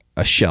have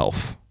a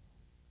shelf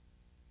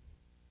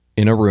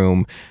in a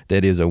room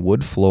that is a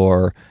wood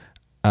floor,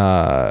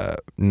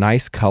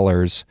 nice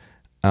colors,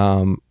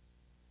 and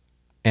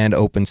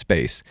open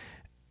space.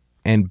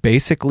 And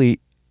basically,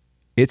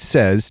 it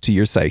says to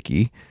your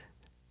psyche,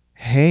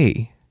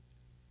 hey,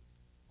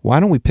 why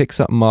don't we pick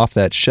something off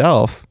that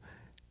shelf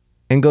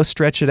and go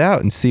stretch it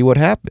out and see what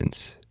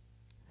happens?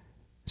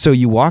 So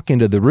you walk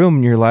into the room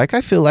and you're like,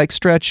 I feel like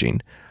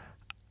stretching.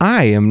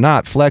 I am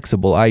not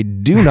flexible. I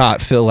do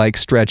not feel like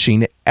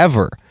stretching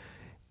ever,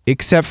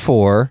 except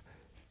for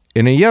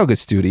in a yoga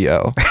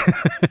studio.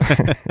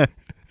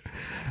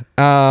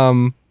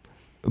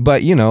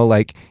 But,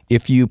 like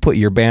if you put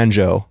your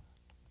banjo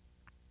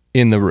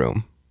in the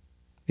room,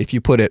 if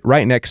you put it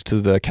right next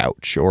to the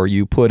couch, or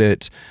you put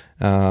it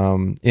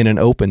in an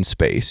open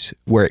space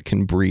where it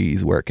can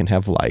breathe, where it can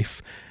have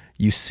life,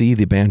 you see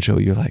the banjo,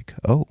 you're like,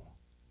 oh,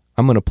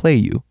 I'm going to play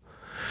you.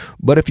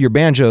 But if your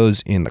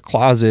banjo's in the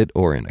closet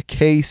or in a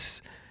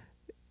case,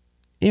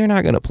 you're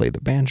not going to play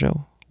the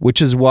banjo,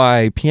 which is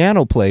why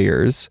piano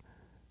players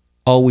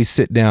always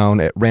sit down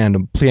at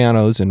random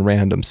pianos in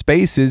random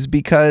spaces,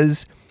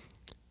 because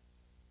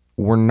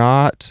we're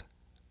not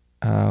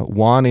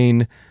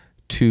wanting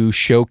to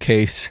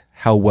showcase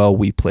how well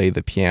we play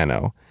the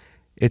piano.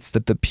 It's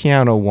that the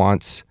piano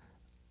wants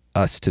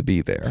us to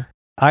be there.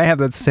 I have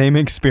that same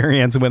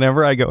experience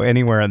whenever I go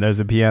anywhere and there's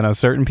a piano.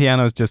 Certain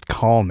pianos just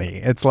call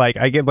me. It's like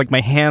I get my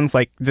hands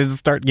just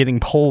start getting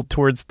pulled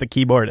towards the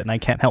keyboard and I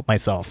can't help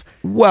myself.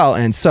 Well,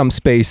 and some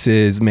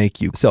spaces make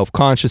you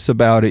self-conscious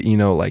about it,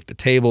 like the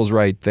table's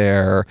right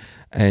there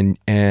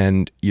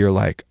and you're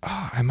like,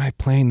 oh, am I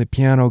playing the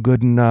piano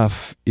good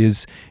enough?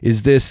 Is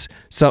this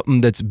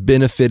something that's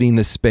benefiting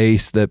the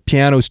space? The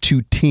piano's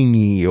too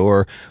tingy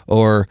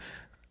or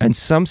and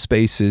some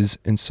spaces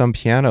and some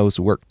pianos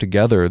work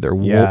together. They're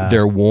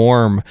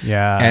warm.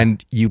 Yeah.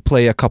 And you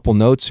play a couple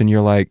notes and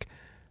you're like,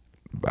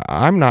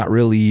 I'm not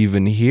really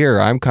even here.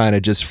 I'm kind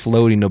of just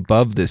floating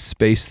above this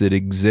space that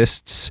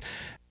exists.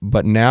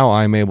 But now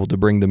I'm able to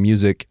bring the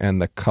music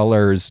and the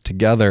colors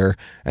together,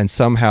 and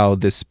somehow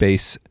this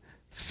space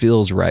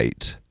feels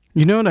right.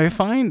 You know what I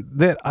find?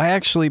 That I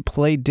actually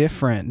play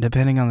different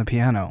depending on the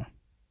piano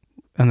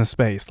and the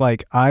space.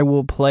 Like I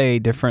will play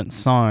different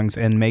songs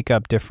and make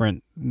up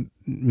different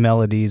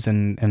melodies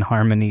and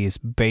harmonies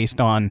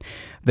based on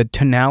the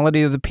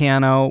tonality of the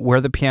piano, where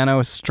the piano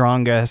is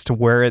strongest,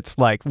 where it's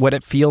like what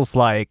it feels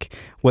like,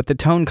 what the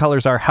tone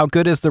colors are, how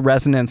good is the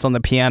resonance on the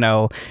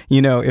piano.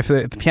 If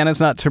the piano's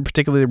not too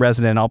particularly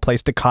resonant, I'll play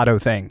staccato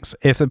things.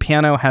 If the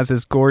piano has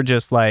this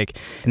gorgeous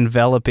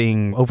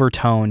enveloping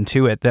overtone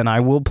to it, then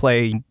I will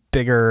play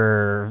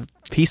bigger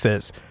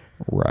pieces.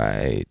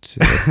 Right.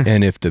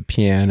 And if the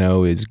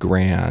piano is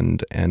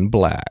grand and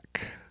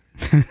black,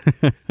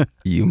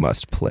 you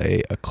must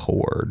play a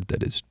chord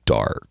that is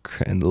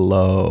dark and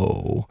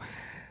low.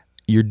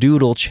 Your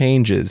doodle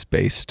changes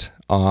based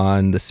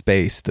on the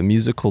space. The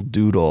musical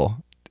doodle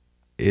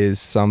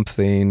is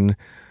something,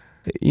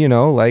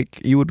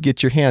 like you would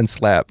get your hand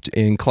slapped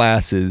in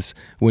classes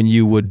when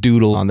you would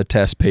doodle on the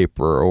test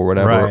paper or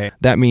whatever. Right.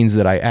 That means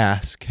that I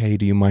ask, hey,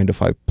 do you mind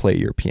if I play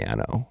your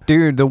piano?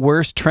 Dude, the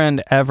worst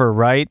trend ever,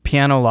 right?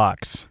 Piano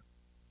locks.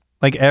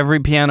 Like every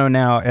piano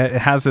now, it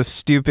has a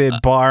stupid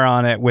bar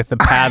on it with a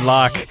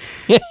padlock.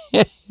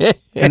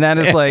 And that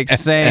is like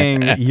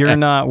saying, you're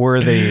not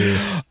worthy.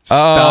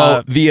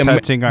 Stop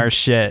touching our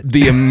shit.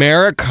 The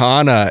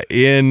Americana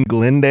in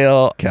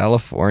Glendale,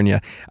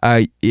 California.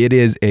 It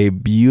is a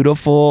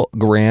beautiful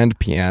grand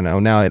piano.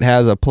 Now, it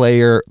has a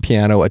player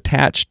piano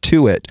attached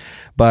to it,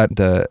 but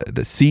the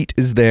seat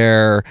is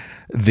there.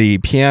 The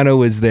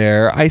piano is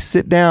there. I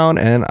sit down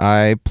and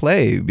I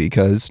play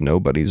because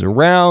nobody's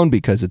around,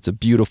 because it's a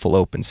beautiful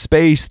open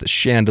space. The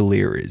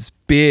chandelier is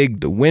big,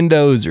 the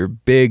windows are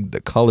big,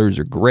 the colors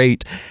are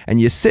great, and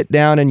you sit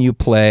down and you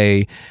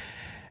play,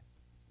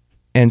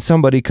 and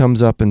somebody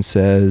comes up and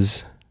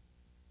says,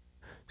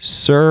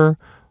 "Sir,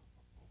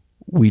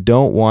 we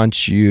don't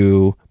want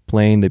you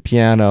playing the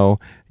piano.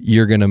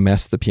 You're going to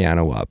mess the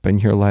piano up."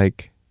 And you're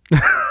like,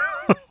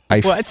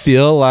 I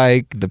feel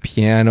like the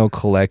piano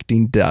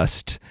collecting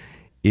dust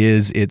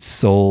is its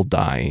soul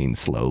dying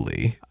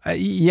slowly.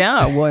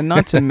 Yeah, well,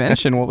 not to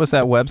mention, what was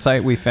that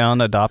website we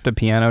found,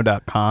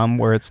 adoptapiano.com,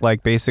 where it's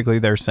like basically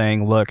they're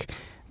saying, look,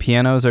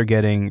 pianos are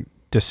getting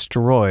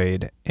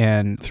destroyed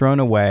and thrown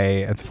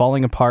away and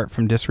falling apart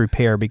from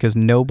disrepair because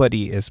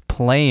nobody is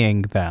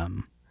playing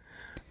them.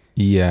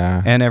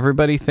 Yeah. And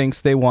everybody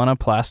thinks they want a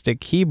plastic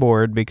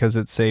keyboard because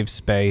it saves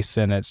space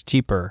and it's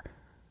cheaper.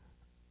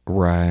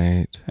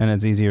 Right. And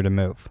it's easier to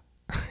move.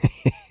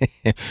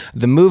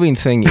 The moving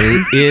thing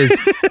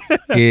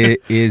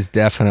is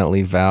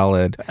definitely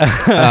valid,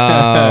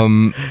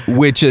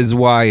 which is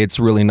why it's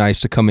really nice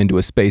to come into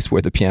a space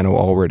where the piano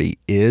already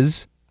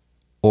is,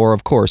 or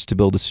of course to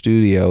build a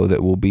studio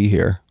that will be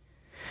here.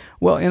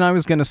 Well, and I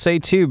was going to say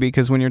too,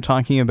 because when you're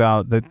talking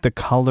about the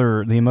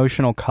color, the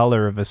emotional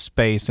color of a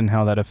space and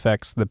how that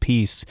affects the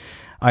piece,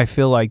 I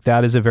feel like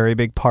that is a very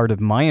big part of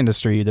my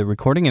industry, the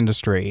recording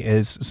industry,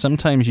 is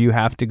sometimes you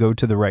have to go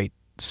to the right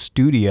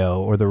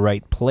studio or the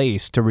right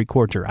place to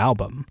record your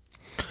album.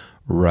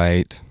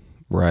 Right.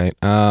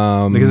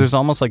 Because there's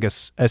almost like a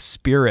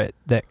spirit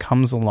that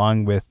comes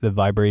along with the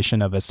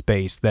vibration of a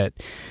space that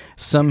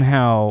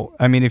somehow,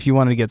 I mean, if you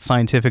wanted to get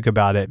scientific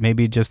about it,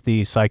 maybe just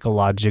the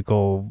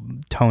psychological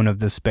tone of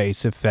the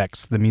space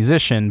affects the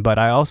musician. But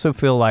I also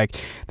feel like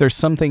there's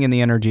something in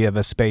the energy of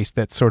a space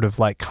that sort of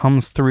like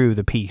comes through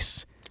the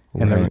piece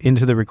and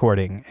into the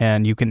recording,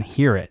 and you can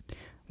hear it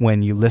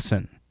when you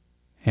listen.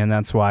 And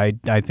that's why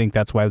I think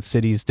that's why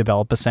cities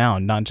develop a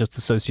sound, not just the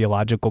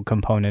sociological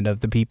component of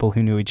the people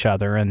who knew each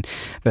other and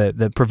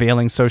the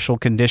prevailing social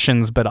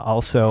conditions, but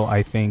also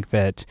I think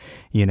that,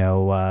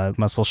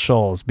 Muscle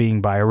Shoals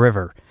being by a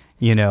river,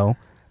 this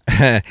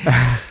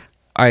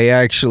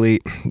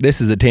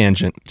is a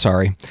tangent,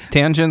 sorry.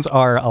 Tangents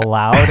are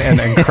allowed and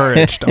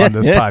encouraged on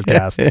this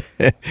podcast.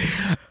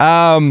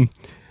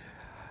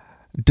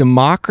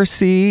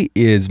 Democracy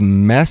is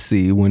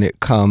messy when it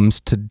comes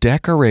to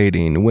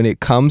decorating, when it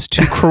comes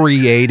to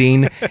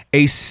creating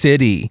a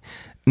city.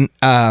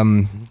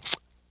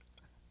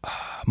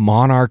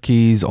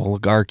 Monarchies,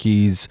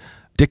 oligarchies,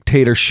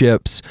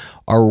 dictatorships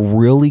are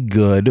really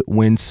good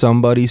when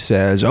somebody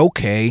says,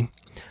 okay,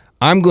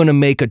 I'm going to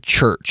make a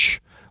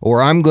church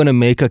or I'm going to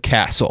make a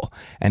castle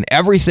and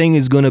everything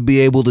is going to be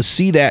able to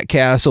see that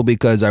castle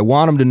because I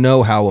want them to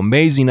know how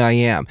amazing I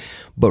am.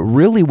 But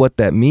really what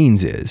that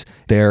means is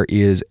there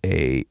is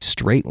a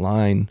straight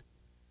line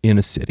in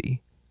a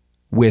city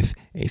with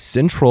a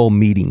central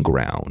meeting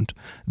ground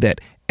that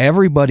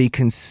everybody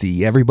can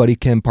see, everybody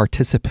can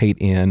participate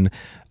in,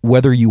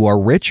 whether you are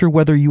rich or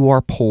whether you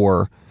are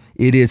poor.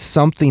 It is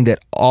something that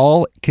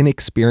all can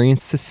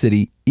experience the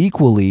city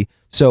equally.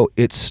 So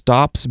it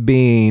stops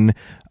being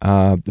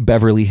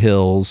Beverly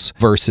Hills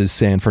versus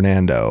San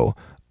Fernando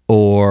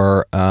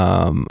or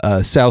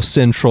South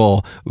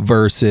Central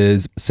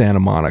versus Santa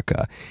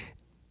Monica.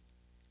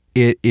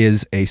 It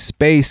is a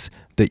space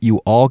that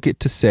you all get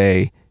to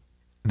say,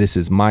 this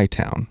is my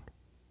town.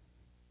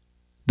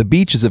 The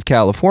beaches of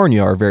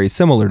California are very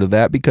similar to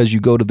that because you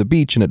go to the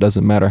beach and it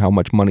doesn't matter how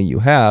much money you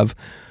have,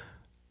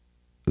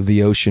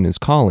 the ocean is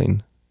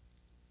calling.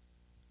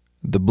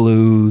 The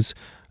blues,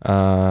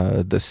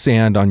 the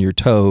sand on your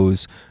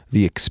toes,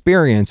 the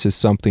experience is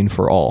something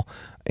for all.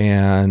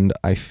 And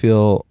I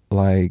feel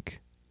like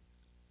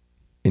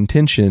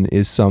intention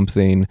is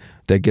something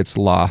that gets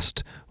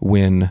lost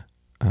when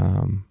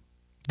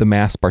the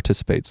mass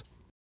participates.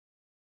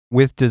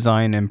 With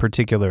design in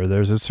particular,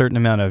 there's a certain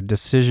amount of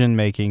decision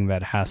making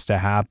that has to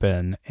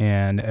happen.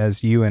 And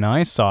as you and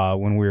I saw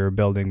when we were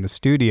building the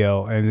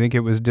studio, I think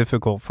it was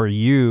difficult for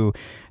you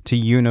to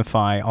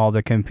unify all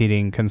the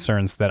competing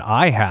concerns that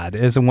I had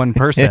as a one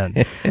person,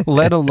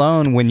 let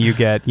alone when you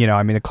get,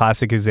 a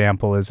classic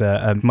example is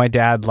my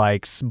dad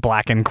likes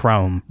black and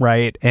chrome,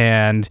 right?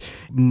 And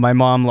my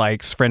mom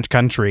likes French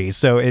country.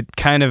 So it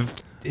kind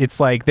of,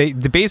 it's like they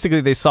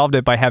basically solved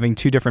it by having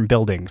two different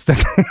buildings.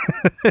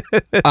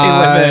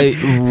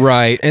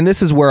 Right. And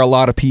this is where a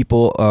lot of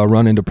people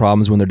run into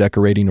problems when they're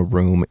decorating a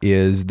room,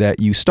 is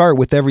that you start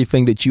with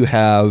everything that you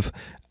have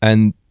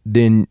and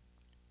then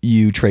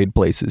you trade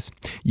places.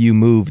 You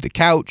move the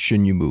couch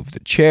and you move the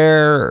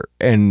chair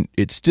and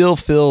it still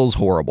feels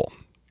horrible.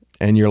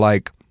 And you're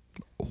like,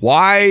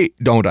 why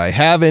don't I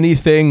have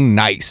anything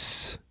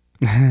nice?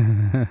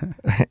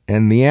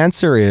 And the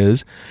answer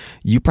is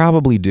you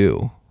probably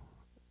do.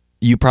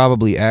 You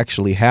probably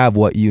actually have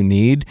what you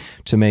need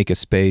to make a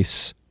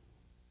space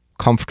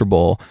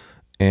comfortable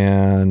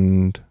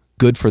and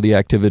good for the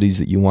activities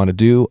that you want to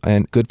do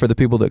and good for the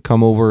people that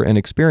come over and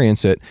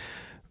experience it.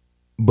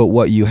 But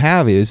what you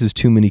have is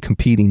too many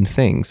competing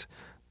things.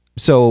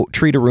 So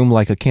treat a room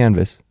like a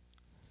canvas.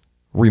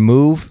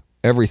 Remove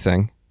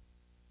everything.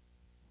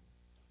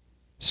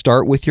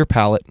 Start with your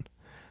palette.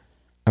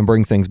 and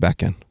bring things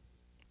back in.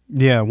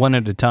 Yeah, one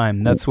at a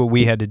time. That's what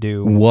we had to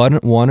do.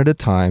 One at a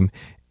time.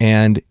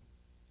 And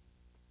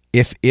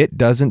if it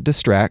doesn't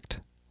distract,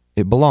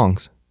 it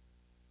belongs.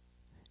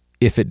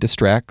 If it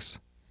distracts,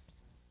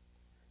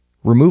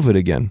 remove it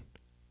again.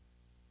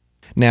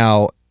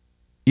 Now,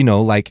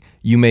 like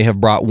you may have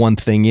brought one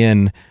thing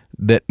in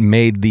that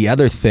made the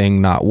other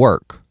thing not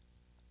work.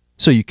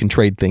 So you can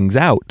trade things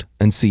out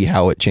and see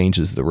how it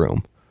changes the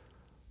room.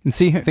 And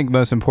see, I think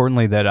most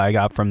importantly that I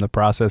got from the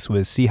process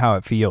was see how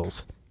it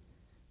feels.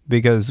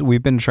 Because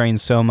we've been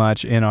trained so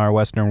much in our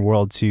Western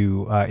world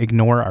to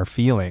ignore our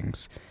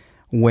feelings.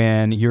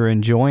 When you're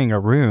enjoying a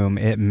room,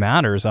 it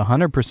matters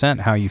 100%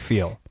 how you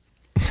feel.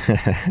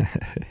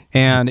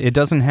 And it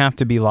doesn't have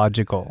to be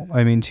logical.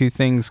 I mean, two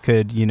things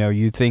could,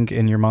 you think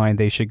in your mind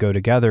they should go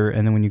together,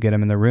 and then when you get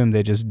them in the room,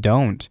 they just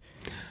don't.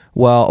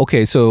 Well,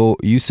 okay, so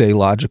you say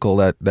logical,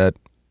 that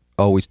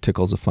always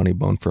tickles a funny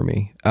bone for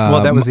me.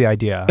 Well, that was the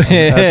idea.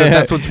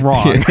 That's what's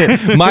wrong with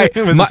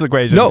this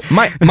equation. No,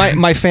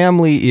 my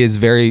family is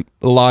very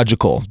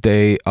logical.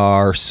 They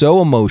are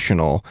so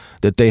emotional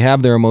that they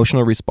have their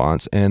emotional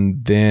response,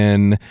 and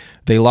then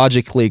they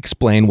logically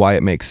explain why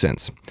it makes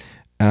sense.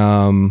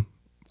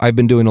 I've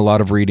been doing a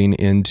lot of reading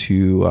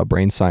into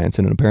brain science,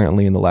 and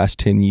apparently in the last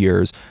 10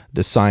 years,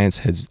 the science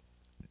has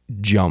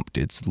jumped,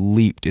 it's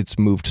leaped, it's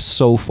moved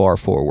so far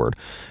forward.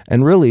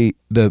 And really,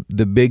 the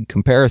big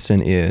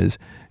comparison is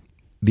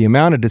the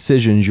amount of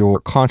decisions your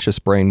conscious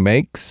brain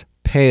makes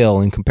pale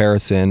in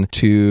comparison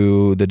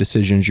to the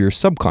decisions your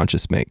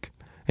subconscious make.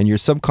 And your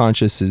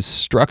subconscious is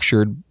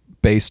structured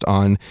based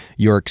on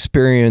your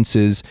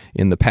experiences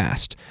in the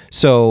past.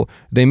 So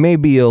they may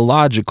be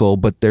illogical,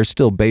 but they're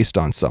still based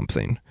on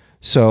something.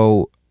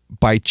 So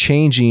by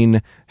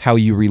changing how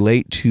you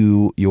relate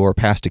to your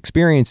past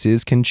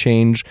experiences can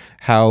change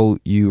how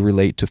you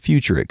relate to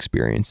future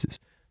experiences.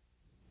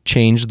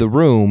 Change the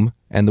room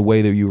and the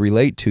way that you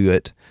relate to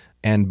it,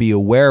 and be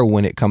aware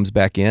when it comes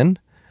back in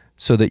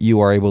so that you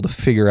are able to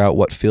figure out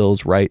what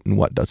feels right and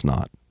what does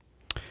not.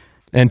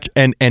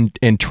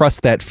 And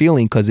trust that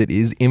feeling, because it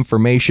is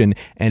information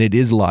and it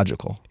is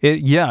logical.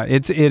 It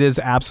is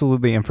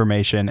absolutely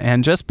information.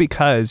 And just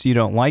because you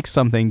don't like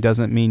something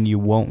doesn't mean you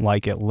won't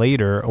like it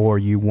later or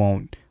you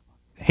won't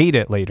hate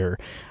it later.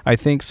 I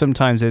think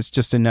sometimes it's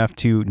just enough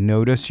to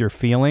notice your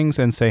feelings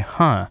and say,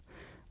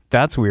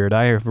 that's weird.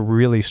 I have a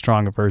really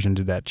strong aversion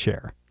to that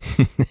chair.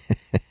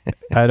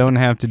 I don't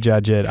have to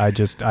judge it.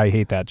 I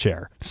hate that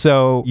chair.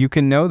 So you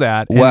can know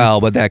that.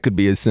 Well, but that could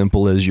be as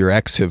simple as your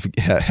ex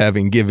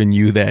having given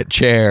you that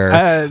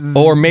chair.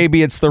 Or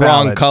maybe it's the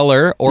wrong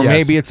color, or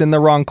maybe it's in the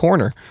wrong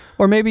corner.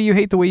 Or maybe you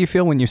hate the way you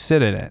feel when you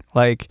sit in it.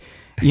 Like,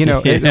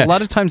 a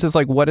lot of times it's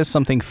like, what is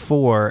something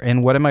for,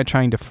 and what am I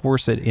trying to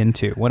force it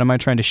into? What am I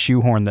trying to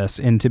shoehorn this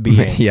into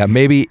being? Yeah,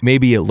 maybe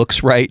it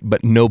looks right,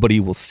 but nobody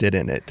will sit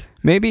in it.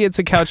 Maybe it's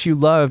a couch you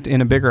loved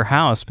in a bigger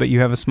house, but you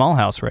have a small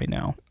house right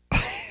now.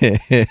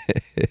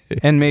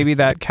 And maybe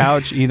that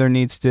couch either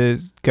needs to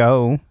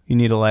go, you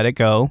need to let it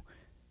go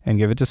and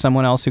give it to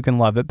someone else who can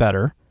love it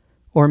better,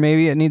 or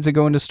maybe it needs to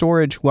go into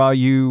storage while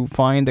you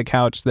find a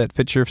couch that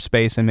fits your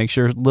space and makes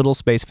your little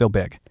space feel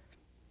big.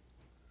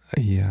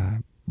 Yeah,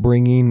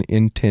 bringing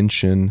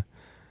intention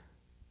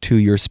to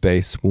your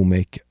space will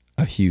make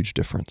a huge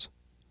difference.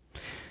 I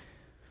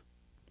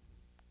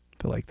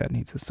feel like that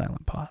needs a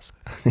silent pause.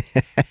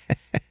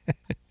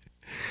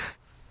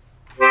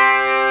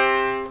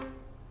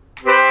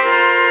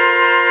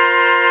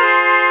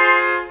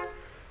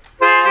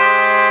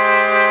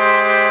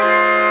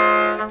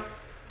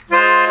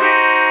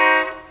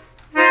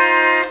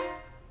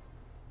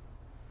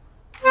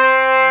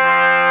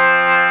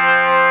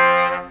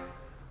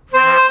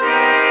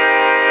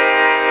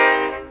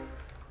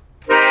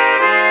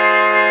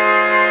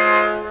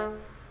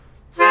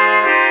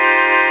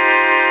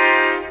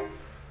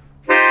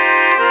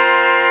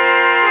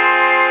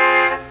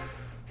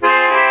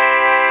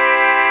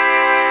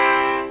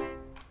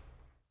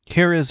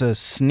 Here is a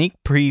sneak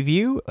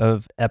preview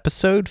of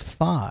episode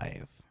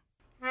 5.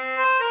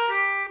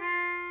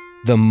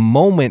 The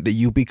moment that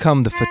you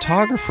become the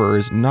photographer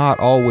is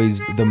not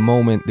always the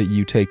moment that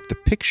you take the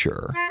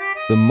picture.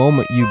 The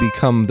moment you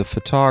become the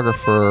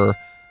photographer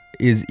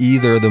is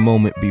either the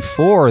moment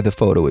before the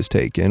photo is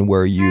taken,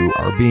 where you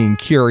are being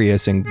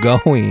curious and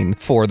going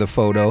for the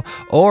photo,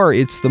 or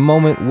it's the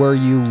moment where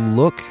you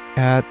look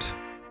at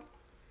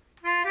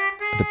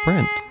the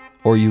print,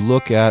 or you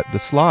look at the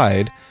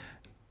slide,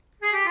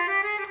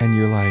 and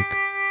you're like,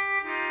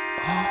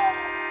 oh,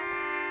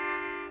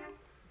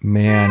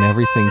 man,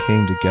 everything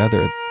came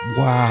together.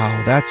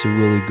 Wow, that's a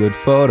really good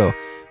photo.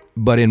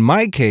 But in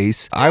my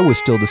case, I was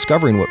still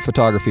discovering what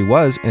photography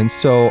was. And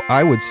so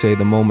I would say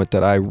the moment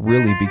that I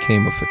really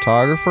became a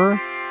photographer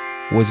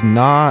was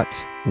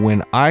not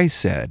when I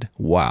said,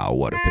 wow,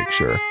 what a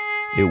picture.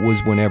 It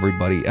was when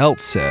everybody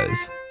else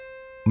says,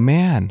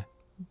 man,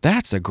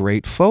 that's a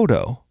great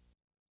photo.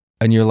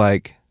 And you're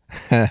like,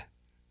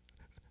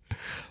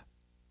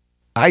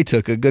 I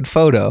took a good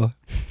photo.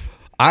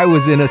 I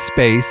was in a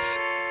space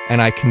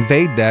and I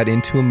conveyed that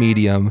into a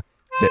medium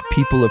that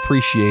people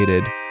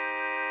appreciated,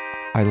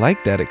 I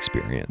like that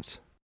experience.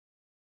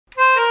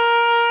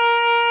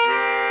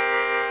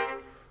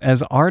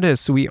 As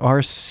artists, we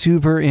are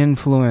super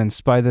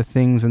influenced by the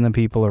things and the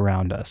people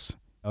around us.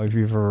 If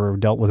you've ever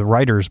dealt with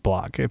writer's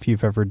block, if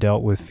you've ever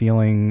dealt with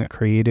feeling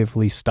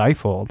creatively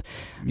stifled,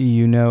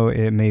 you know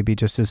it may be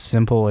just as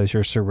simple as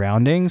your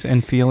surroundings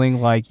and feeling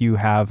like you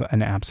have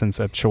an absence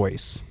of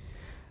choice.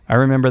 I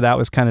remember that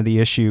was kind of the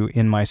issue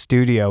in my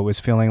studio, was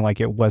feeling like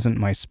it wasn't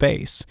my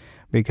space,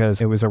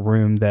 because it was a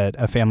room that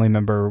a family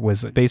member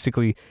was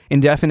basically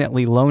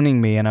indefinitely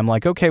loaning me. And I'm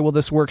like, okay, well,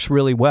 this works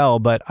really well,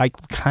 but I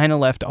kind of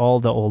left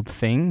all the old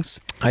things.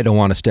 I don't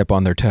want to step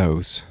on their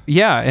toes.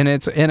 Yeah, and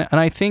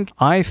I think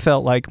I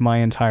felt like my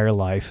entire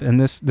life, and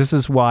this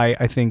is why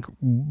I think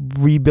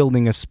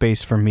rebuilding a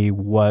space for me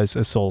was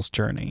a soul's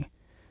journey.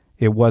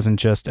 It wasn't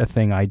just a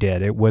thing I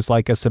did. It was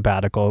like a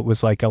sabbatical. It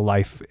was like a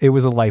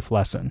life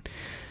lesson.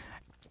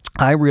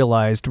 I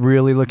realized,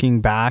 really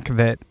looking back,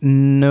 that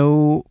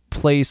no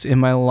place in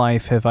my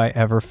life have I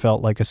ever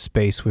felt like a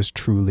space was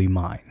truly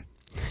mine.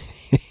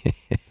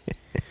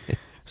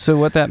 So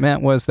what that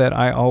meant was that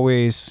I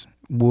always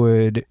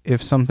would,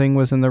 if something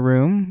was in the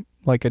room,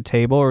 like a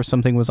table or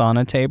something was on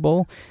a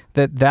table,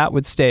 that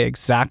would stay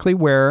exactly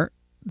where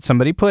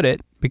somebody put it,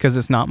 because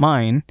it's not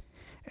mine.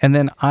 And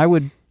then I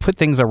would put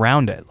things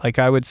around it. Like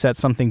I would set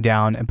something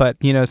down, but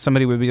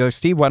somebody would be like,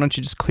 Steve, why don't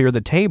you just clear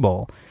the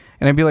table?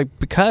 And I'd be like,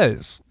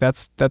 because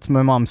that's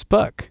my mom's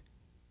book.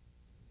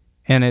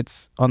 And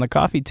it's on the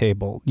coffee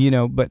table,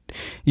 but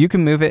you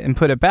can move it and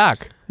put it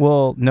back.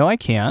 Well, no, I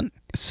can't.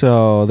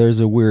 So there's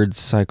a weird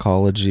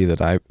psychology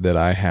that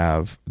I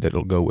have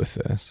that'll go with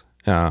this.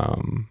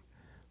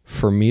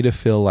 For me to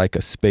feel like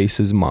a space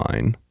is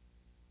mine,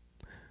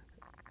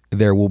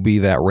 there will be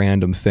that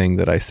random thing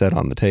that I set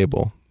on the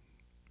table.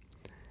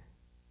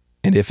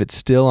 And if it's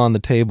still on the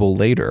table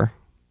later,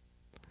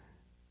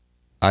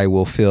 I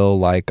will feel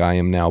like I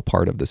am now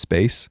part of the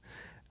space,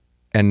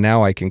 and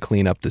now I can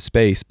clean up the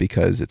space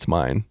because it's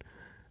mine,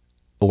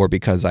 or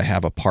because I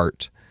have a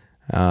part.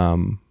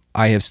 I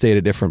have stayed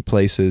at different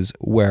places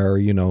where,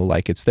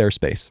 like it's their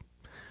space,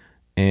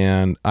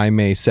 and I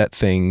may set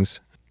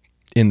things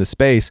in the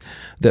space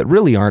that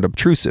really aren't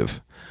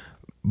obtrusive,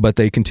 but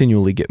they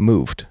continually get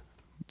moved.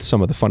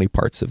 Some of the funny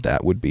parts of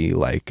that would be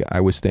like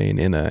I was staying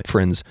in a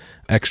friend's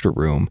extra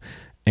room,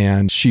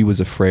 and she was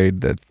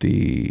afraid that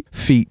the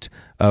feet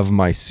of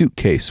my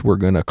suitcase were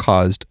going to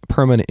cause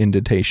permanent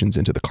indentations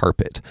into the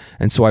carpet.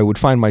 And so I would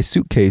find my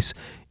suitcase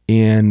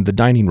in the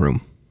dining room.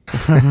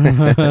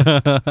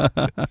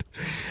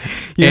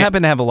 You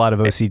happen to have a lot of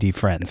OCD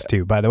friends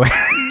too, by the way.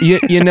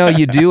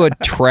 You do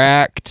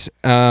attract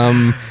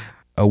a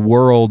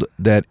world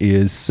that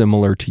is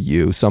similar to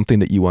you, something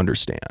that you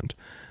understand.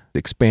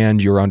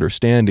 Expand your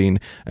understanding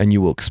and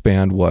you will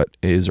expand what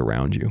is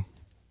around you.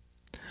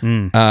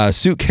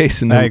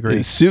 Suitcase in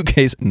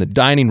the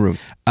dining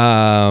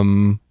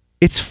room.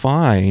 It's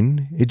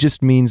fine. It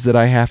just means that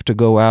I have to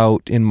go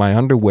out in my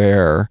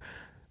underwear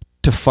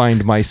to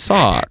find my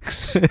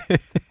socks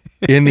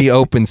in the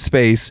open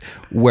space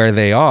where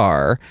they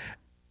are,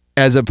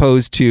 as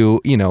opposed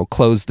to,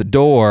 close the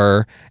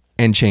door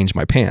and change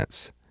my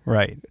pants.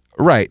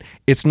 Right.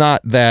 It's not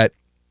that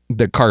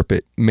the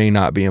carpet may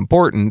not be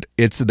important.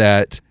 It's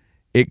that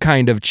it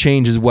kind of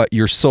changes what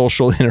your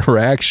social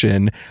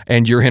interaction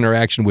and your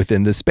interaction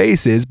within the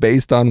space is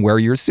based on where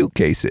your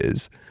suitcase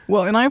is.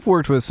 Well, and I've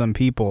worked with some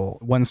people,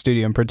 one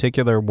studio in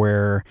particular,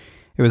 where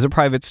it was a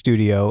private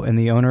studio and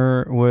the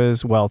owner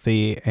was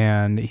wealthy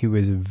and he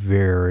was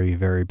very,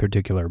 very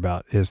particular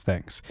about his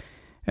things.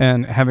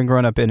 And having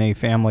grown up in a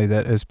family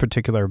that is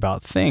particular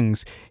about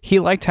things, he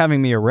liked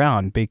having me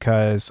around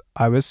because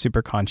I was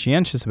super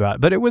conscientious about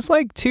it. But it was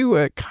like to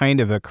a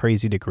kind of a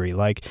crazy degree.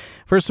 Like,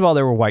 first of all,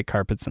 there were white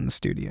carpets in the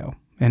studio.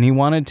 And he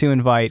wanted to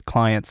invite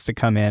clients to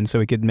come in so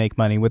he could make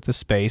money with the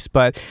space.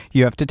 But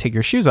you have to take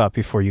your shoes off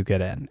before you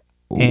get in.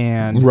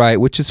 And right,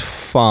 which is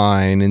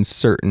fine in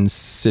certain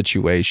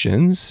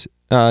situations.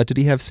 Did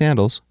he have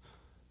sandals?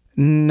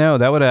 No,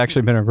 that would have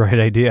actually been a great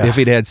idea. If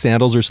he'd had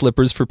sandals or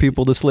slippers for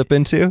people to slip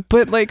into.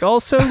 But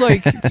also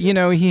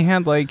he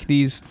had like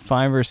these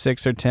 $5,000 or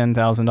 $6,000 or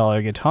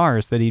 $10,000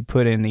 guitars that he'd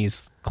put in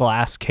these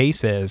glass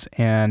cases,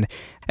 and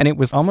it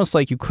was almost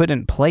like you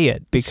couldn't play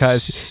it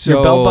because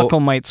your belt buckle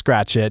might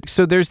scratch it.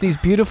 So there's these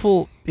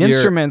beautiful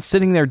instruments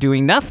sitting there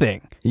doing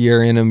nothing.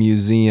 You're in a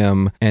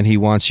museum and he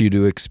wants you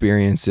to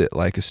experience it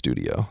like a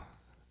studio.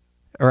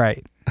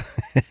 Right.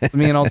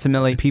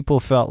 Ultimately people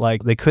felt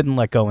like they couldn't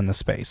let go in the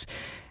space.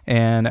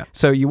 And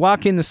so you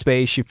walk in the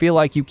space, you feel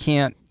like you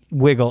can't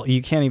wiggle,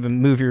 you can't even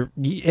move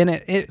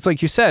it's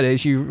like you said,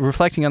 as you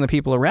reflecting on the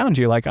people around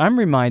you, like I'm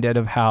reminded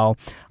of how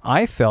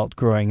I felt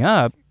growing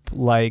up,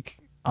 like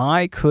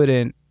I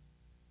couldn't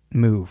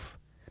move.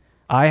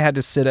 I had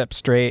to sit up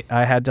straight.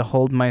 I had to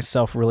hold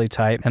myself really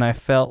tight, and I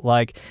felt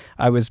like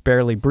I was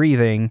barely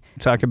breathing.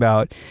 Talk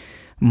about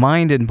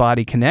mind and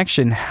body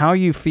connection. How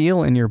you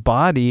feel in your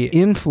body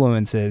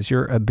influences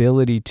your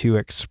ability to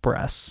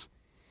express.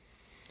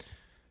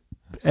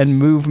 And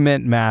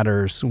movement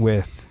matters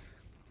with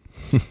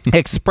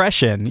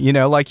expression.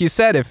 Like you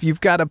said, if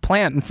you've got a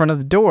plant in front of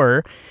the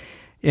door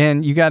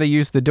and you got to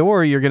use the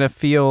door, you're going to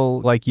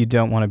feel like you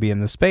don't want to be in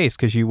the space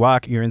because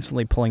you're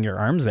instantly pulling your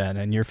arms in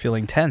and you're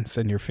feeling tense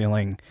and you're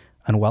feeling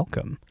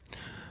unwelcome.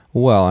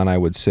 Well, and I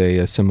would say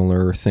a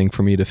similar thing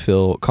for me to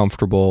feel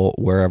comfortable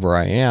wherever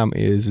I am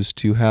is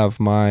to have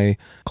my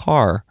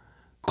car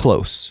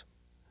close.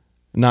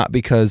 Not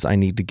because I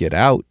need to get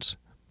out,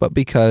 but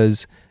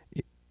because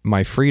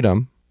my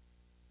freedom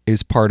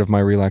is part of my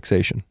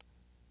relaxation.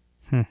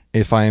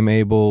 If I am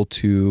able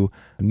to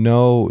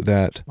know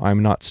that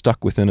I'm not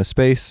stuck within a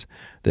space,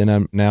 then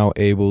I'm now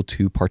able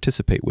to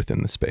participate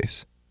within the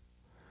space.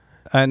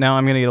 Now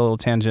I'm going to get a little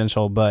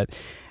tangential, but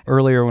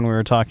earlier when we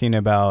were talking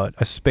about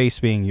a space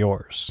being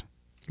yours.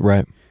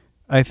 Right.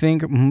 I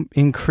think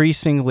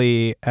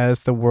increasingly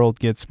as the world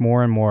gets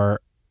more and more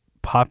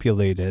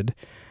populated,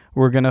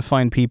 we're going to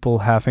find people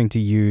having to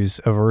use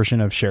a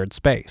version of shared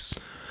space.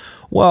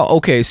 Well,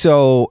 okay,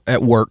 so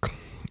at work,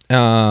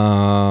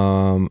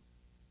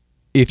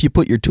 if you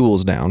put your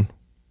tools down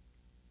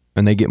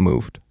and they get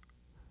moved,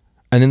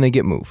 and then they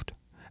get moved,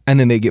 and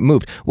then they get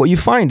moved, what you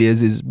find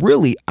is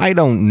really I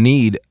don't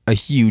need a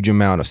huge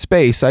amount of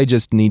space. I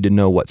just need to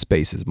know what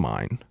space is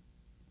mine.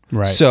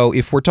 Right. So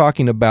if we're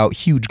talking about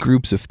huge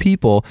groups of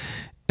people,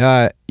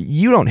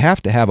 you don't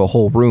have to have a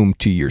whole room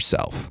to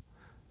yourself,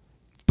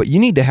 but you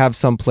need to have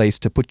some place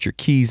to put your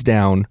keys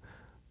down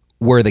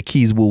where the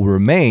keys will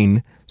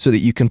remain so that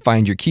you can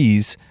find your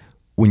keys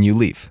when you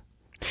leave.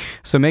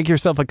 So make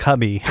yourself a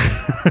cubby.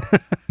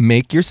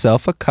 Make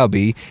yourself a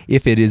cubby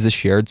if it is a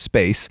shared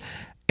space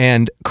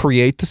and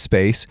create the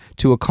space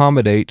to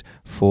accommodate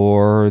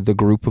for the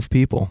group of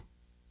people.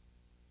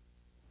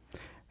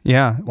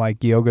 Yeah,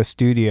 like yoga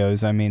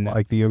studios. I mean,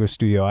 like the yoga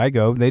studio I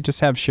go, they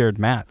just have shared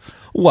mats.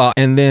 Well,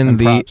 and then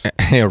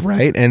and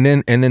right, and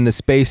then the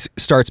space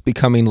starts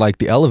becoming like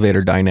the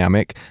elevator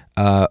dynamic.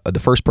 The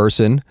first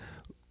person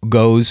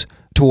goes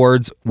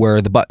towards where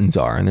the buttons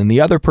are, and then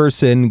the other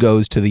person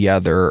goes to the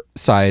other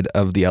side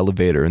of the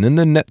elevator, and then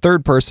the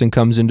third person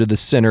comes into the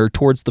center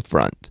towards the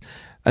front,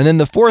 and then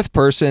the fourth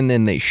person,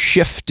 then they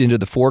shift into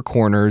the four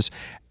corners,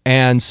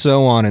 and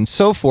so on and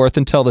so forth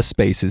until the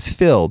space is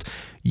filled.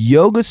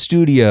 Yoga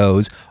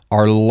studios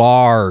are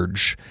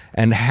large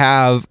and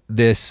have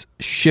this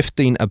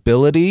shifting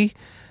ability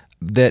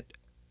that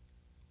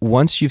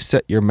once you've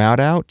set your mat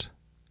out,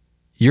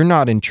 you're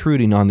not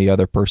intruding on the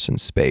other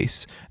person's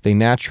space. They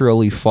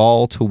naturally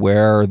fall to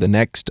where the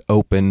next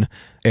open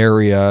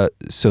area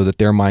so that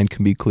their mind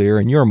can be clear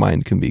and your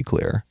mind can be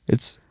clear.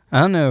 I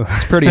don't know.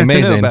 It's pretty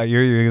amazing. I don't know about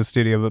your yoga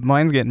studio, but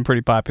mine's getting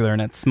pretty popular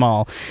and it's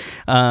small.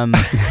 Well,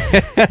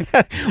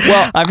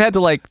 I've had to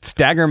like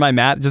stagger my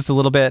mat just a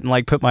little bit and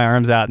like put my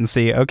arms out and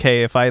see,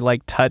 okay, if I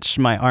like touch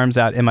my arms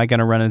out, am I going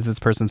to run into this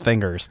person's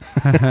fingers?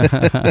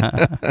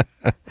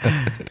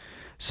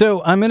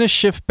 So I'm going to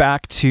shift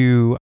back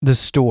to the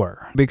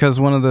store because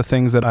one of the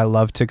things that I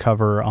love to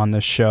cover on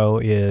this show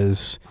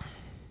is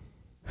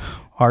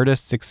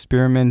artists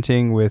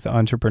experimenting with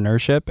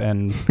entrepreneurship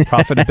and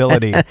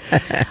profitability.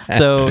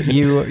 So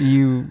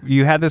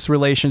you had this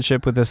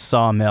relationship with this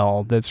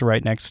sawmill that's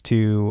right next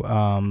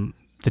to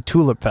the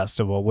Tulip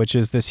Festival, which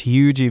is this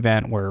huge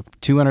event where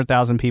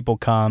 200,000 people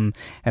come,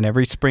 and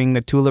every spring the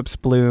tulips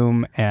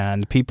bloom,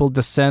 and people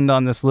descend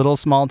on this little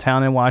small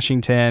town in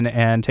Washington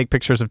and take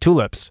pictures of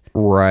tulips.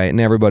 Right, and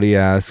everybody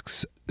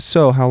asks,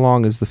 so how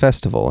long is the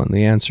festival? And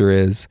the answer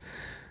is,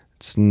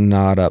 it's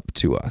not up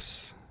to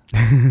us.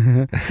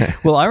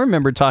 Well, I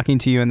remember talking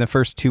to you in the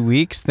first 2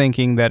 weeks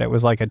thinking that it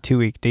was like a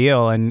 2-week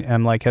deal, and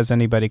I'm like, has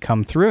anybody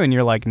come through? And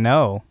you're like,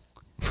 no.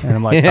 And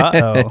I'm like,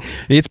 uh-oh.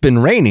 It's been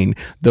raining.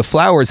 The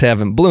flowers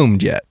haven't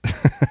bloomed yet.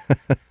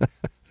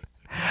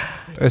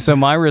 So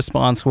my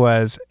response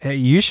was, hey,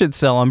 you should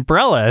sell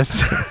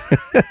umbrellas.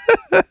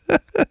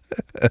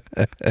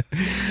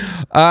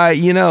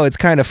 It's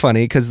kind of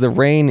funny because the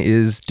rain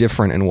is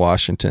different in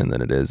Washington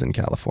than it is in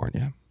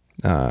California.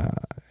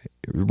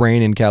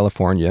 Rain in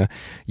California,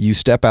 you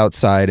step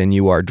outside and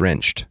you are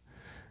drenched.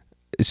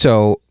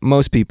 So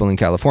most people in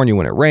California,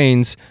 when it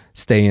rains,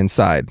 stay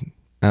inside.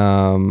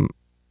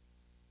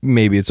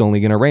 Maybe it's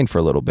only going to rain for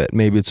a little bit.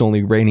 Maybe it's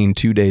only raining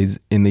 2 days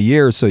in the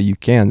year, so you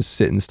can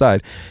sit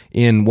inside.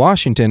 In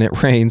Washington,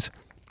 it rains,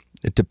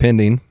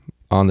 depending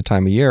on the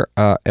time of year,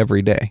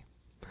 every day.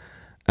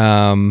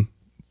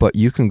 But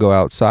you can go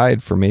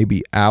outside for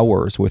maybe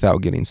hours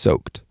without getting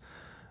soaked,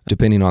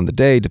 depending on the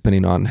day,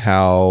 depending on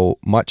how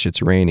much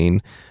it's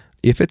raining.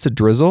 If it's a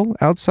drizzle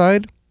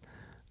outside,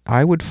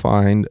 I would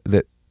find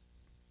that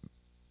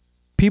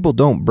people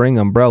don't bring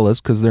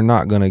umbrellas because they're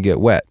not going to get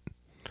wet.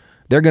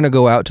 They're going to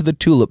go out to the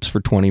tulips for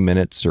 20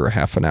 minutes or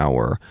half an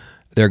hour.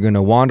 They're going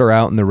to wander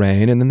out in the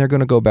rain, and then they're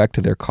going to go back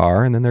to their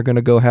car, and then they're going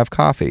to go have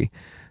coffee.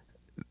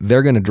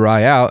 They're going to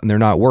dry out, and they're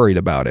not worried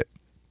about it.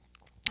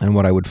 And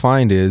what I would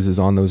find is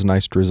on those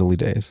nice drizzly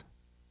days,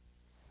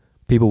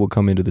 people would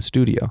come into the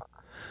studio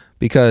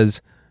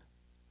because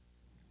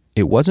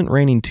it wasn't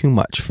raining too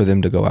much for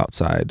them to go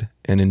outside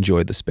and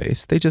enjoy the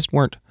space. They just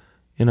weren't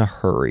in a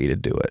hurry to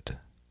do it.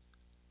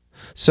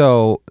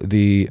 So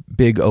the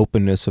big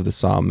openness of the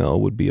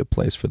sawmill would be a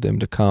place for them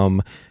to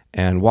come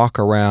and walk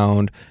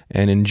around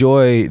and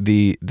enjoy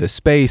the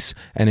space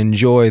and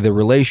enjoy the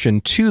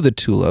relation to the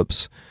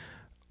tulips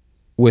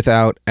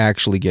without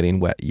actually getting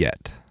wet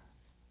yet.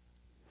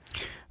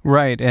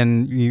 Right,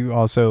 and you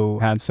also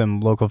had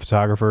some local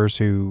photographers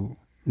who,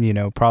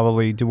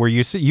 probably were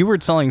you were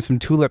selling some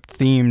tulip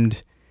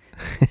themed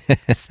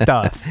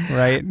stuff,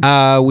 right?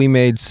 We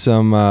made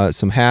some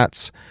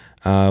hats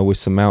with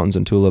some mountains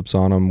and tulips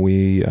on them.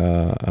 We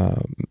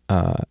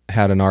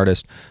had an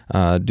artist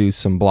do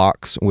some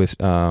blocks with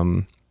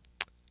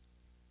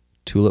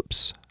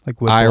tulips, like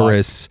wood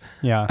iris,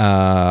 blocks.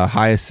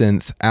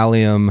 hyacinth,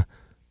 allium,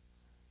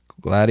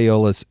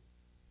 gladiolus,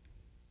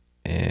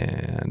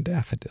 and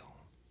daffodil.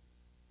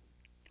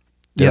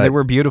 They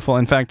were beautiful.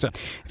 In fact,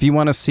 if you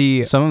want to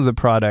see, some of the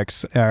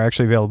products are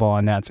actually available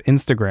on Nat's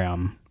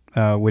Instagram,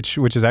 which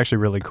is actually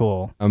really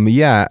cool.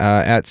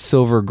 At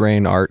Silver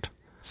Grain Art.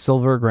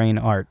 Silver Grain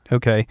Art.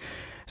 Okay.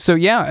 So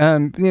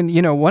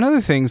one of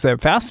the things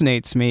that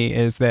fascinates me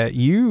is that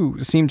you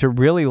seem to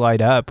really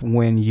light up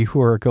when you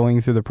are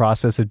going through the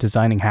process of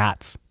designing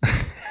hats.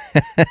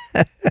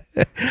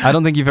 I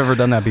don't think you've ever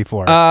done that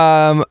before.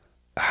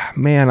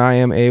 Man, I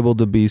am able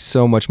to be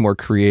so much more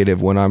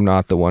creative when I'm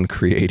not the one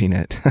creating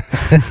it.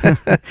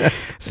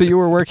 So you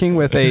were working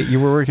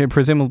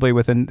presumably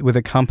with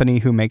a company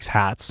who makes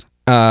hats.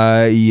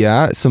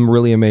 Some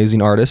really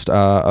amazing artists.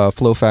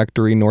 Flow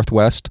Factory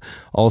Northwest,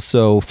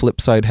 also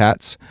Flipside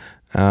Hats.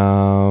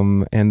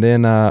 And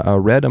then a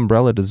Red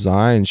Umbrella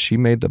Design, she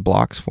made the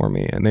blocks for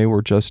me, and they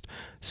were just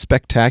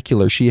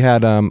spectacular. She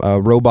had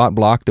a robot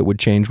block that would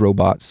change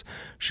robots.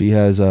 She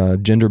has a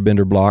gender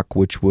bender block,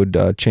 which would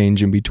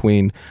change in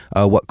between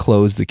what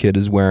clothes the kid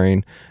is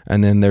wearing.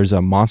 And then there's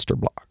a monster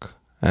block.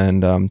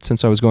 And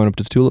since I was going up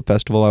to the Tulip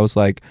Festival, I was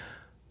like,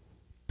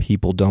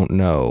 people don't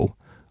know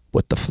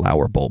what the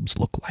flower bulbs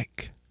look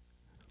like.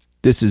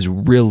 This is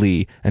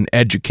really an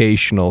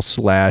educational /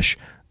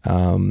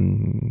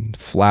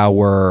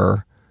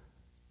 flower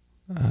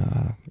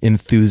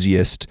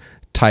enthusiast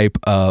type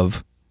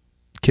of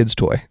kids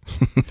toy.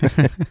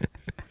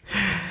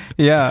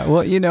 Yeah,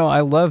 well,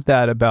 I love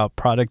that about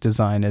product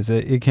design is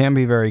it can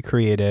be very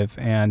creative,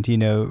 and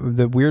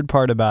the weird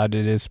part about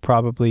it is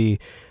probably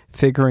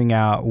figuring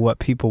out what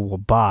people will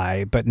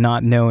buy, but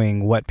not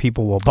knowing what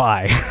people will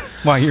buy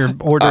while you're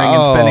ordering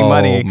and spending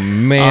money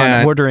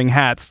on ordering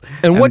hats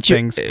and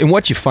things. And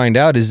what you find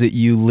out is that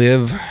you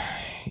live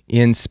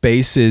in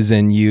spaces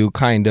and you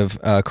kind of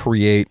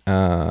create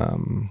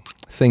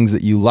things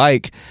that you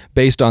like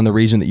based on the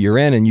region that you're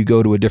in, and you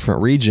go to a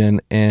different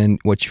region, and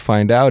what you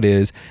find out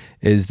is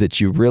that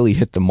you really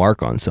hit the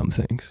mark on some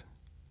things.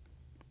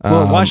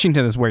 Well,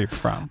 Washington is where you're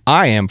from.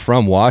 I am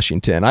from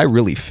Washington. I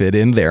really fit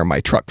in there. My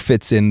truck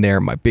fits in there.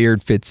 My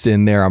beard fits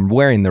in there. I'm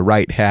wearing the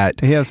right hat.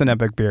 He has an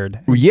epic beard.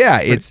 Yeah,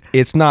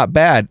 it's not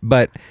bad.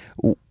 But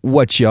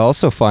what you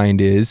also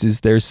find is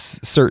there's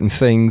certain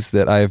things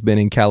that I've been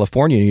in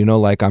California,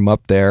 like I'm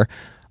up there.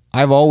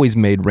 I've always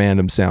made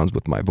random sounds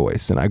with my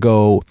voice, and I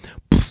go,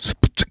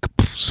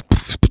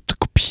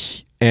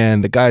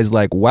 and the guy's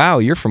like, wow,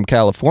 you're from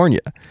California.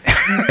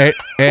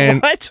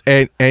 and what?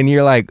 And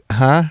you're like,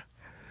 huh?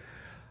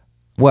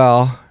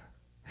 Well,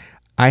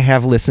 I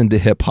have listened to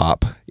hip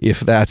hop, if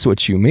that's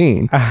what you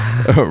mean.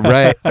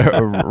 Right.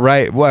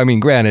 Well, I mean,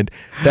 granted,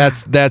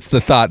 that's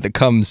the thought that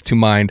comes to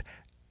mind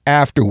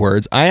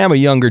afterwards. I am a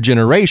younger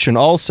generation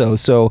also,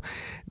 so,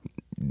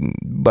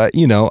 but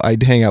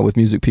I'd hang out with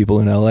music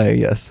people in LA,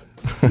 yes.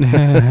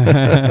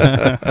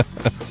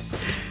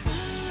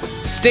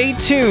 Stay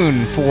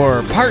tuned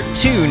for part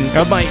 2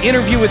 of my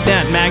interview with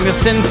Nat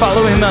Magnuson.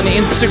 Follow him on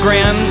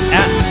Instagram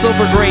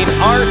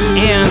 @SilverGrainArt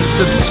and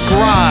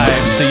subscribe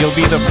so you'll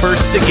be the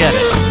first to get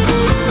it.